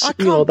that. I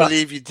can't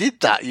believe you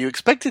did that. You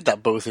expected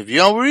that, both of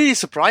you. I'm really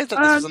surprised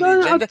that this was on the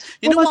agenda.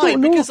 You know why?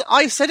 Because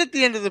I said at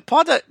the end of the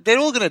pod that they're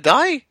all going to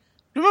die.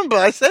 Remember,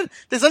 I said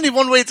there's only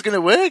one way it's going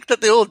to work, that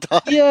they all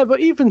die. Yeah,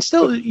 but even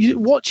still,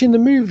 watching the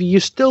movie,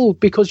 you still,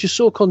 because you're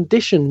so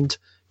conditioned,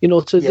 you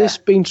know, to this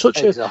being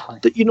such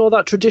you know,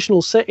 that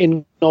traditional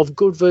setting of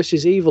good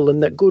versus evil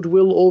and that good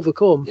will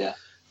overcome. Yeah.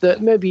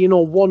 That maybe, you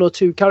know, one or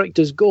two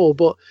characters go,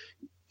 but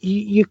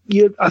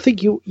I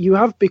think you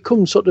have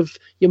become sort of,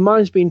 your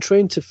mind's been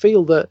trained to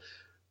feel that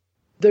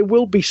there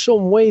will be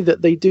some way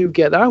that they do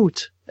get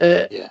out.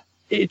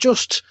 It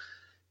just,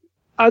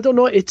 I don't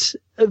know. It's,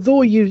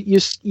 though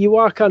you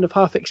are kind of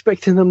half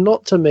expecting them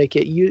not to make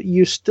it,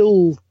 you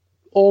still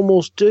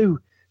almost do.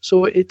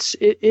 So it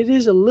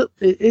is a little,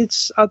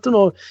 I don't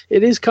know,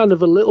 it is kind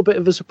of a little bit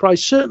of a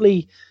surprise.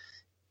 Certainly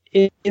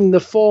in the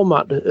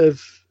format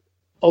of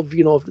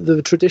you know,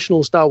 the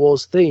traditional Star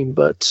Wars theme,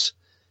 but.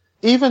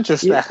 Even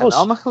just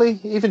economically,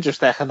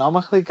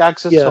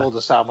 Gags has told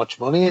us how much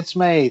money it's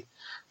made.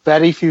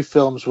 Very few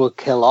films will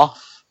kill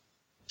off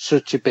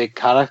such a big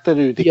character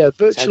who they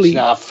virtually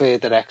have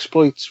further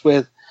exploits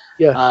with.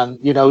 Yeah, and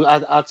you know,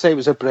 I'd say it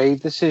was a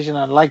brave decision.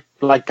 And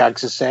like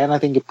Gags is saying, I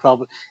think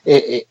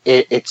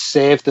it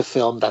saved the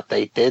film that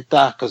they did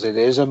that, because it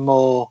is a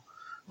more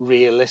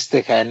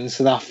realistic end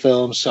to that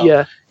film.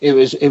 So it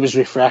was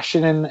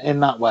refreshing in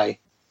that way.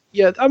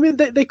 Yeah, I mean,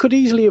 they could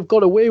easily have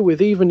got away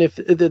with, even if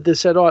they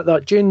said, all right,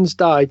 that Jyn's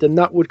died, and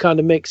that would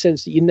kind of make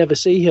sense that you never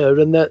see her,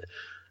 and that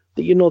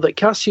you know, that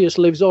Cassius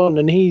lives on,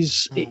 and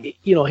he's,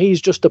 you know, he's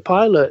just a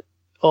pilot,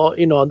 or,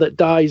 you know, that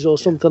dies or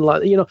something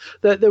like that. You know,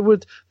 that there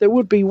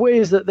would be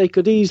ways that they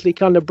could easily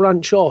kind of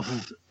branch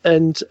off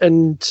and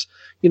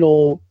you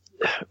know,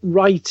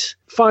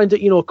 find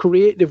a, you know,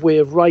 creative way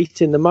of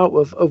writing them out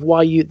of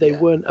why they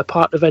weren't a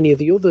part of any of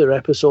the other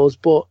episodes,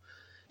 but.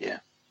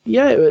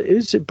 Yeah, it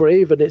is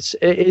brave, and it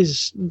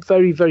is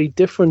very, very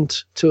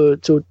different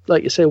to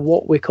like you say,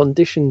 what we're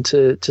conditioned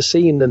to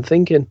seeing and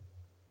thinking.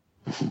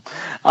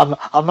 I'm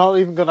not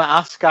even going to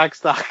ask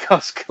Gags that,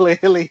 because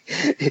clearly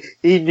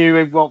he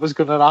knew what was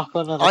going to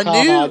happen, and I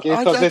can't argue,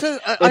 because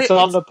it's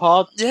on the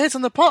pod. Yeah, it's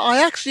on the pod.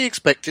 I actually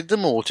expected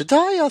them all to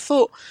die. I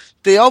thought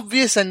the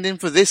obvious ending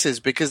for this is,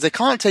 because they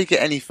can't take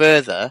it any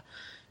further,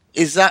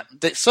 is that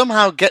they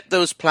somehow get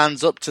those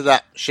plans up to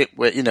that ship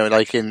where, you know,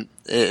 like in,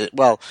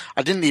 well,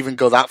 I didn't even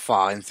go that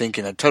far in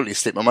thinking, I totally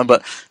slipped my mind,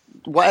 but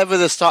whatever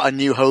the start of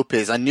New Hope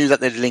is, I knew that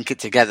they'd link it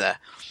together,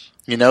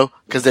 you know,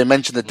 because they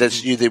mentioned the Death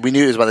Star, we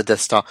knew it was about the Death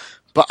Star,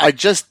 but I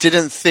just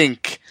didn't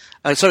think,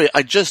 I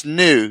just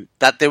knew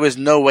that there was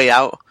no way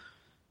out.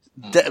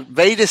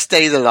 Vader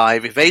stays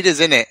alive. If Vader's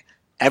in it,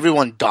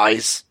 everyone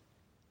dies.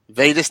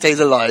 Vader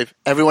stays alive,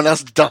 everyone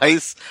else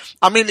dies.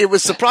 I mean, it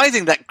was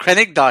surprising that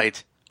Krennic died,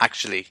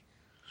 actually.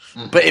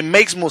 But it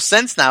makes more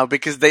sense now,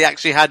 because they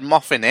actually had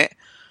Moff in it,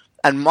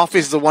 and Moff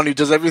is the one who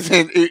does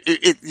everything.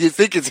 You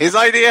think it's his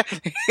idea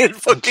in New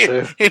Hope.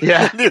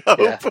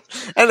 Yeah.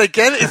 And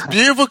again, it's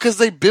beautiful because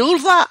they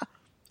build that.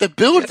 They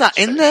build that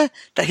in there,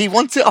 that he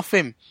wants it off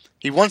him.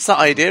 He wants that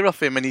idea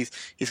off him, and he's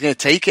going to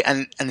take it,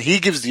 and he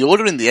gives the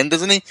order in the end,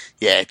 doesn't he?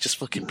 Yeah, just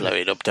fucking blow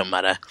it up, don't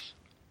matter.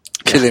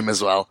 Kill him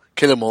as well.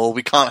 Kill them all.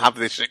 We can't have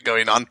this shit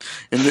going on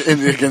in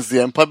against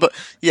the Empire. But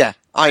yeah,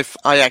 I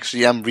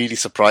actually am really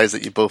surprised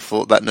that you both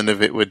thought that none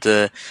of it would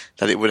that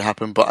it would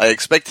happen, but I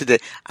expected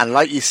it. And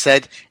like you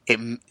said,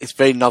 it's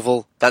very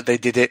novel that they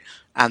did it,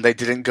 and they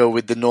didn't go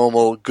with the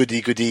normal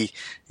goody.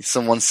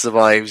 Someone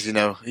survives,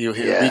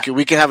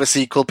 we can have a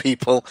sequel,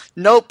 people.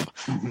 Nope,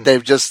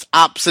 they've just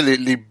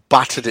absolutely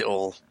battered it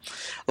all.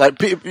 Like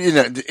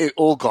it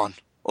all gone,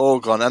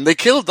 and they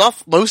killed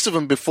off most of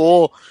them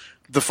before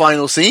the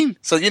final scene.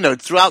 So,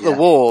 throughout the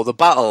war, the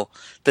battle,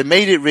 they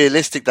made it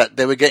realistic that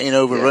they were getting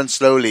overrun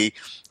slowly,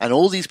 and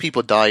all these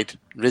people died.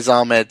 Riz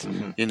Ahmed,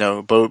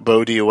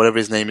 Bodhi, or whatever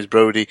his name is,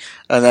 Brody,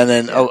 and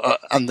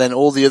then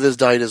all the others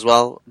died as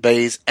well.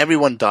 Baze,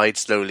 everyone died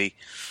slowly,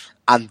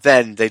 and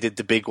then they did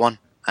the big one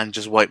and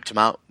just wiped them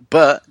out.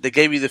 But they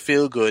gave you the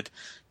feel good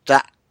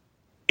that,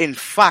 in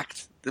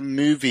fact, the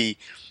movie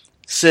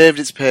served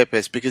its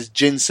purpose because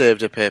Jin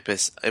served her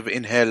purpose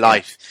in her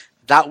life.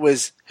 That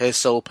was her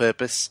sole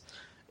purpose.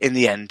 In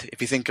the end,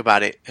 if you think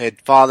about it, her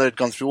father had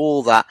gone through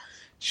all that.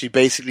 She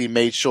basically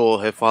made sure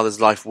her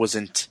father's life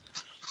wasn't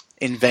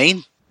in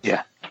vain.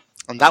 Yeah.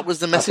 And that was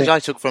the message I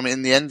took from it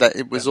in the end, that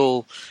it was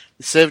all,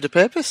 it served a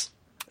purpose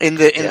in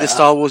the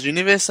Star Wars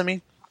universe. I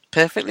mean,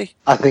 perfectly.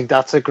 I think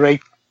that's a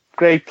great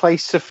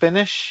place to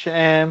finish.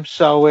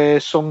 So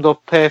summed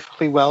up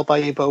perfectly well by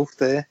you both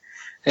there.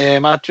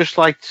 I'd just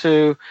like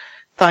to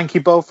thank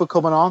you both for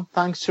coming on.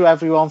 Thanks to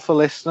everyone for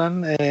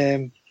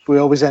listening. We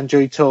always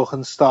enjoy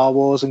talking Star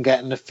Wars and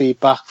getting the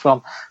feedback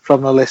from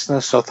the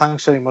listeners. So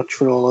thanks very much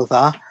for all of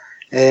that.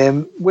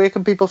 Where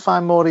can people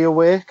find more of your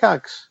work,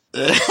 Gags?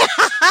 That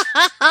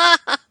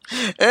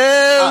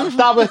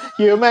was,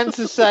 you meant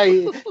to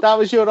say, that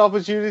was your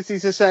opportunity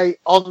to say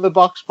on the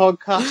Box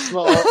podcast.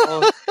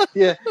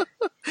 Yeah,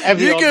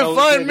 you can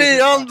find me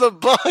on the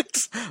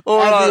Box.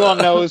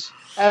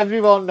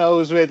 Everyone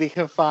knows where they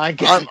can find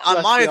Gags.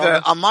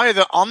 I'm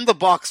either on the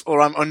Box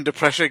or I'm under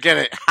pressure. Get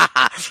it?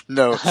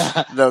 No,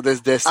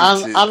 there's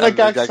distances. And the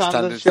Gag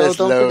Standard Show,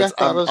 don't forget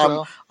that as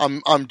well.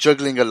 I'm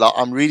juggling a lot.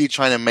 I'm really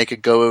trying to make a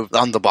go of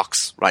on the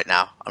Box right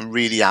now. I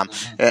really am.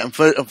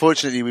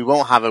 Unfortunately, we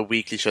won't have a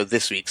weekly show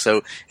this week,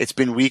 so it's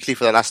been weekly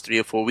for the last 3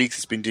 or 4 weeks.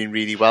 It's been doing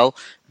really well,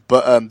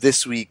 but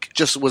this week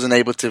just wasn't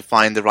able to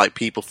find the right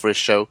people for a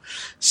show.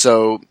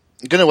 So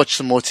I'm gonna watch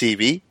some more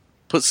TV.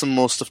 Put some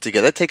more stuff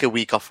together, take a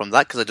week off from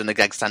that because I've done a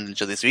Gag Standing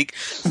Show this week,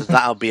 so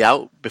that'll be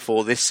out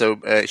before this, so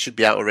it should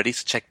be out already,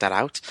 so check that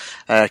out.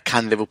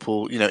 Can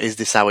Liverpool, is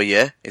this our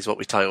year, is what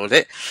we titled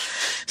it.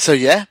 So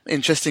yeah,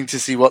 interesting to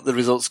see what the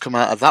results come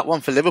out of that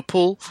one for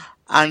Liverpool.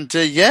 And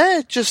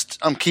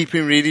I'm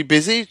keeping really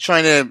busy,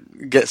 trying to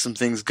get some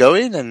things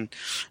going and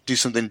do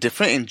something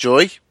different,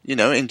 enjoy,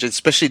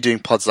 especially doing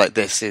pods like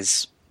this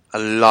is a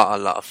lot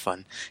of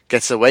fun.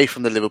 Gets away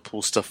from the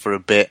Liverpool stuff for a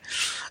bit,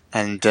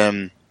 and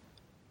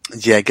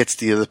gets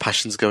the other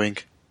passions going.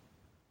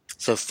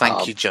 So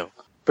thank you, Joe.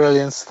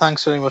 Brilliant.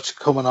 Thanks very much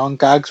for coming on,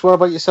 Gags. What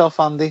about yourself,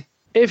 Andy?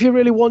 If you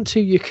really want to,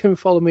 you can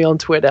follow me on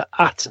Twitter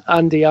at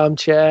Andy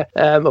Armchair.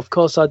 Of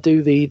course, I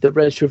do the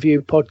Reds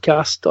Review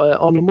podcast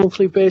on a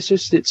monthly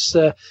basis. It's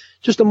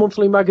just a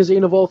monthly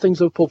magazine of all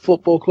things Liverpool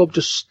Football Club.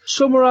 Just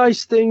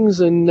summarise things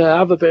and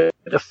have a bit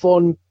of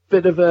fun,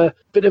 bit of a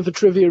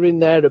trivia in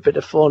there, a bit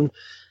of fun.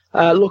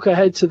 Look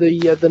ahead to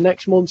the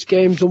next month's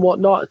games and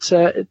whatnot.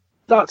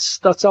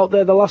 That's out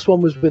there. The last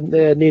one was with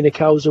Nina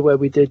Kauser, where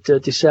we did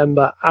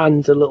December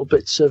and a little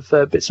bits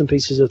and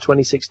pieces of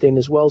 2016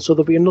 as well. So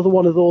there'll be another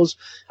one of those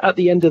at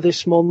the end of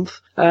this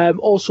month.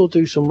 Also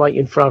do some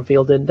writing for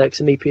Anfield Index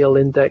and EPL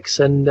Index,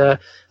 and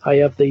I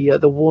have the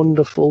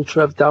wonderful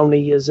Trev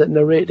Downey has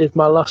narrated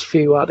my last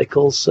few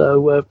articles.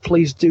 So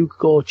please do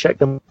go check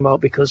them out,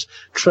 because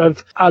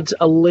Trev adds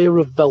a layer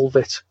of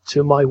velvet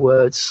to my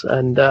words,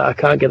 and I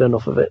can't get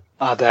enough of it.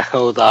 I'd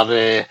echo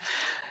that.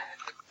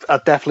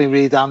 I'd definitely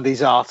read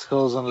Andy's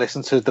articles and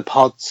listen to the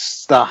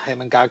pods that him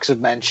and Gags have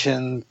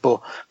mentioned,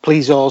 but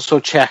please also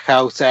check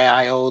out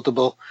AI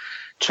Audible.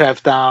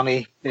 Trev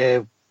Downey,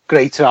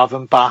 great to have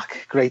him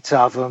back, great to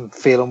have him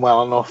feeling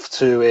well enough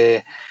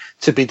to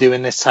be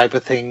doing this type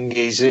of thing.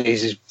 He's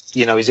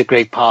a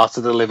great part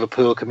of the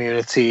Liverpool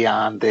community,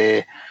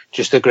 and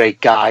just a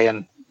great guy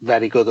and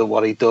very good at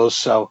what he does.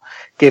 So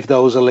give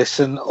those a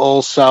listen.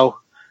 Also,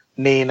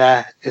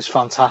 Nina is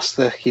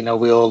fantastic. We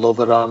all love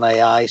her on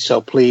AI.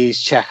 So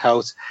please check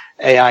out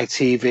AI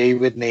TV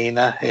with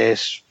Nina.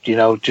 It's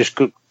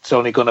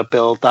only going to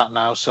build that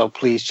now. So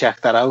please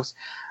check that out.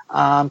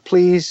 And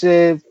please,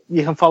 you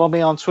can follow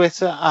me on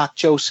Twitter at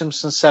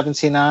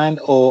JoeSimpson79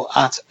 or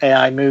at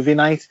AI Movie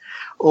Night.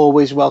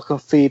 Always welcome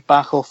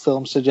feedback or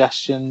film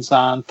suggestions.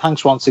 And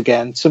thanks once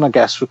again to my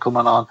guests for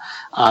coming on,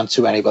 and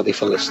to anybody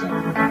for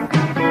listening.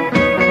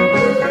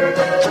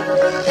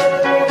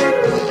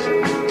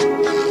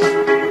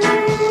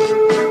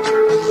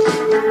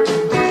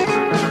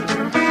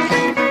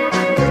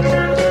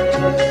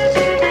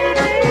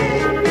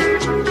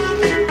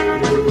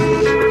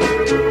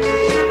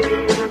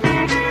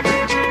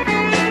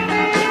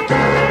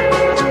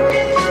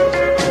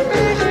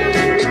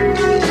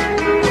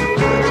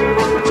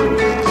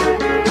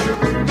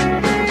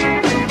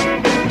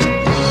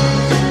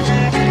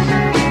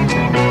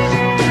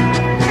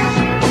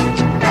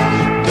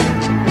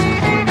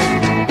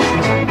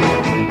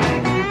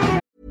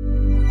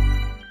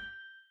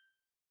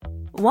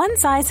 One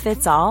size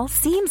fits all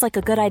seems like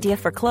a good idea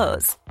for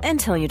clothes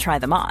until you try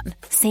them on.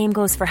 Same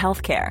goes for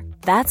healthcare.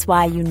 That's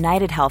why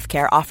United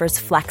Healthcare offers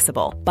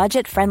flexible,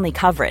 budget-friendly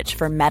coverage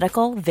for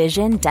medical,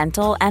 vision,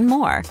 dental, and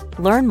more.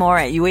 Learn more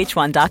at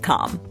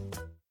uh1.com.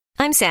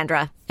 I'm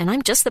Sandra, and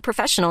I'm just the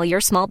professional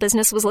your small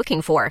business was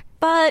looking for.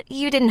 But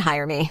you didn't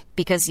hire me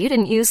because you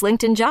didn't use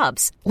LinkedIn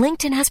Jobs.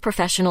 LinkedIn has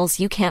professionals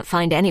you can't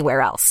find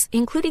anywhere else,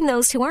 including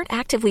those who aren't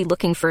actively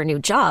looking for a new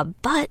job,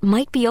 but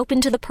might be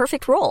open to the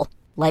perfect role,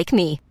 like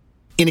me.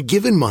 In a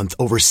given month,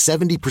 over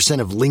 70%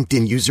 of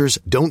LinkedIn users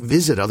don't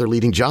visit other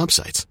leading job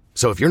sites.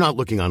 So if you're not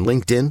looking on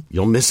LinkedIn,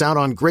 you'll miss out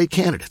on great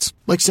candidates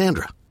like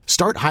Sandra.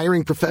 Start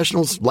hiring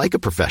professionals like a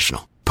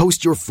professional.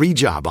 Post your free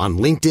job on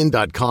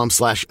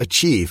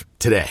linkedin.com/achieve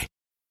today.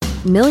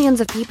 Millions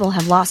of people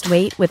have lost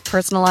weight with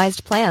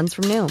personalized plans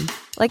from Noom.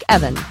 Like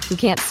Evan, who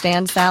can't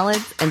stand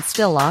salads and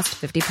still lost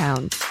 50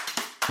 pounds.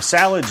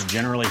 Salads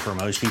generally for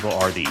most people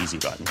are the easy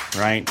button,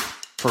 right?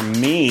 For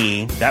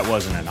me, that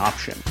wasn't an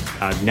option.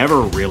 I never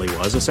really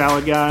was a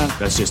salad guy.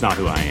 That's just not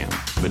who I am.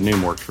 But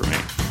Noom worked for me.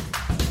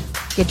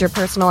 Get your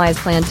personalized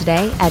plan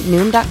today at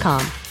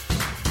Noom.com.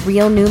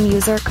 Real Noom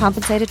user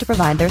compensated to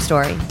provide their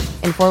story.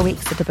 In 4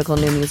 weeks, the typical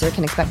Noom user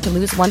can expect to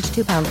lose 1 to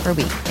 2 pounds per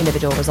week.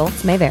 Individual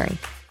results may vary.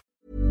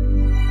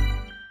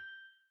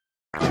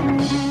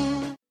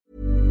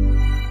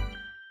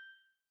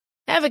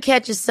 Ever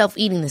catch yourself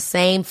eating the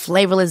same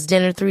flavorless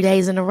dinner 3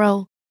 days in a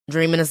row?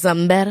 Dreaming of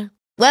something better?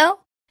 Well,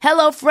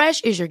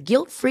 HelloFresh is your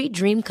guilt-free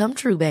dream come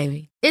true,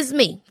 baby. It's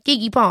me,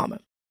 Keke Palmer.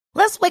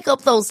 Let's wake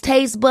up those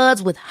taste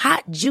buds with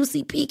hot,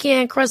 juicy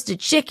pecan-crusted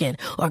chicken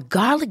or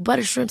garlic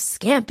butter shrimp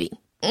scampi.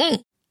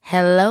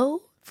 Hello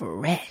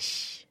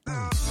Fresh.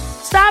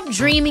 Stop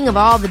dreaming of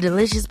all the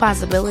delicious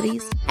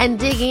possibilities and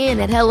dig in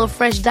at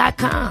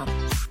HelloFresh.com.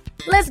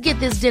 Let's get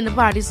this dinner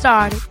party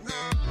started.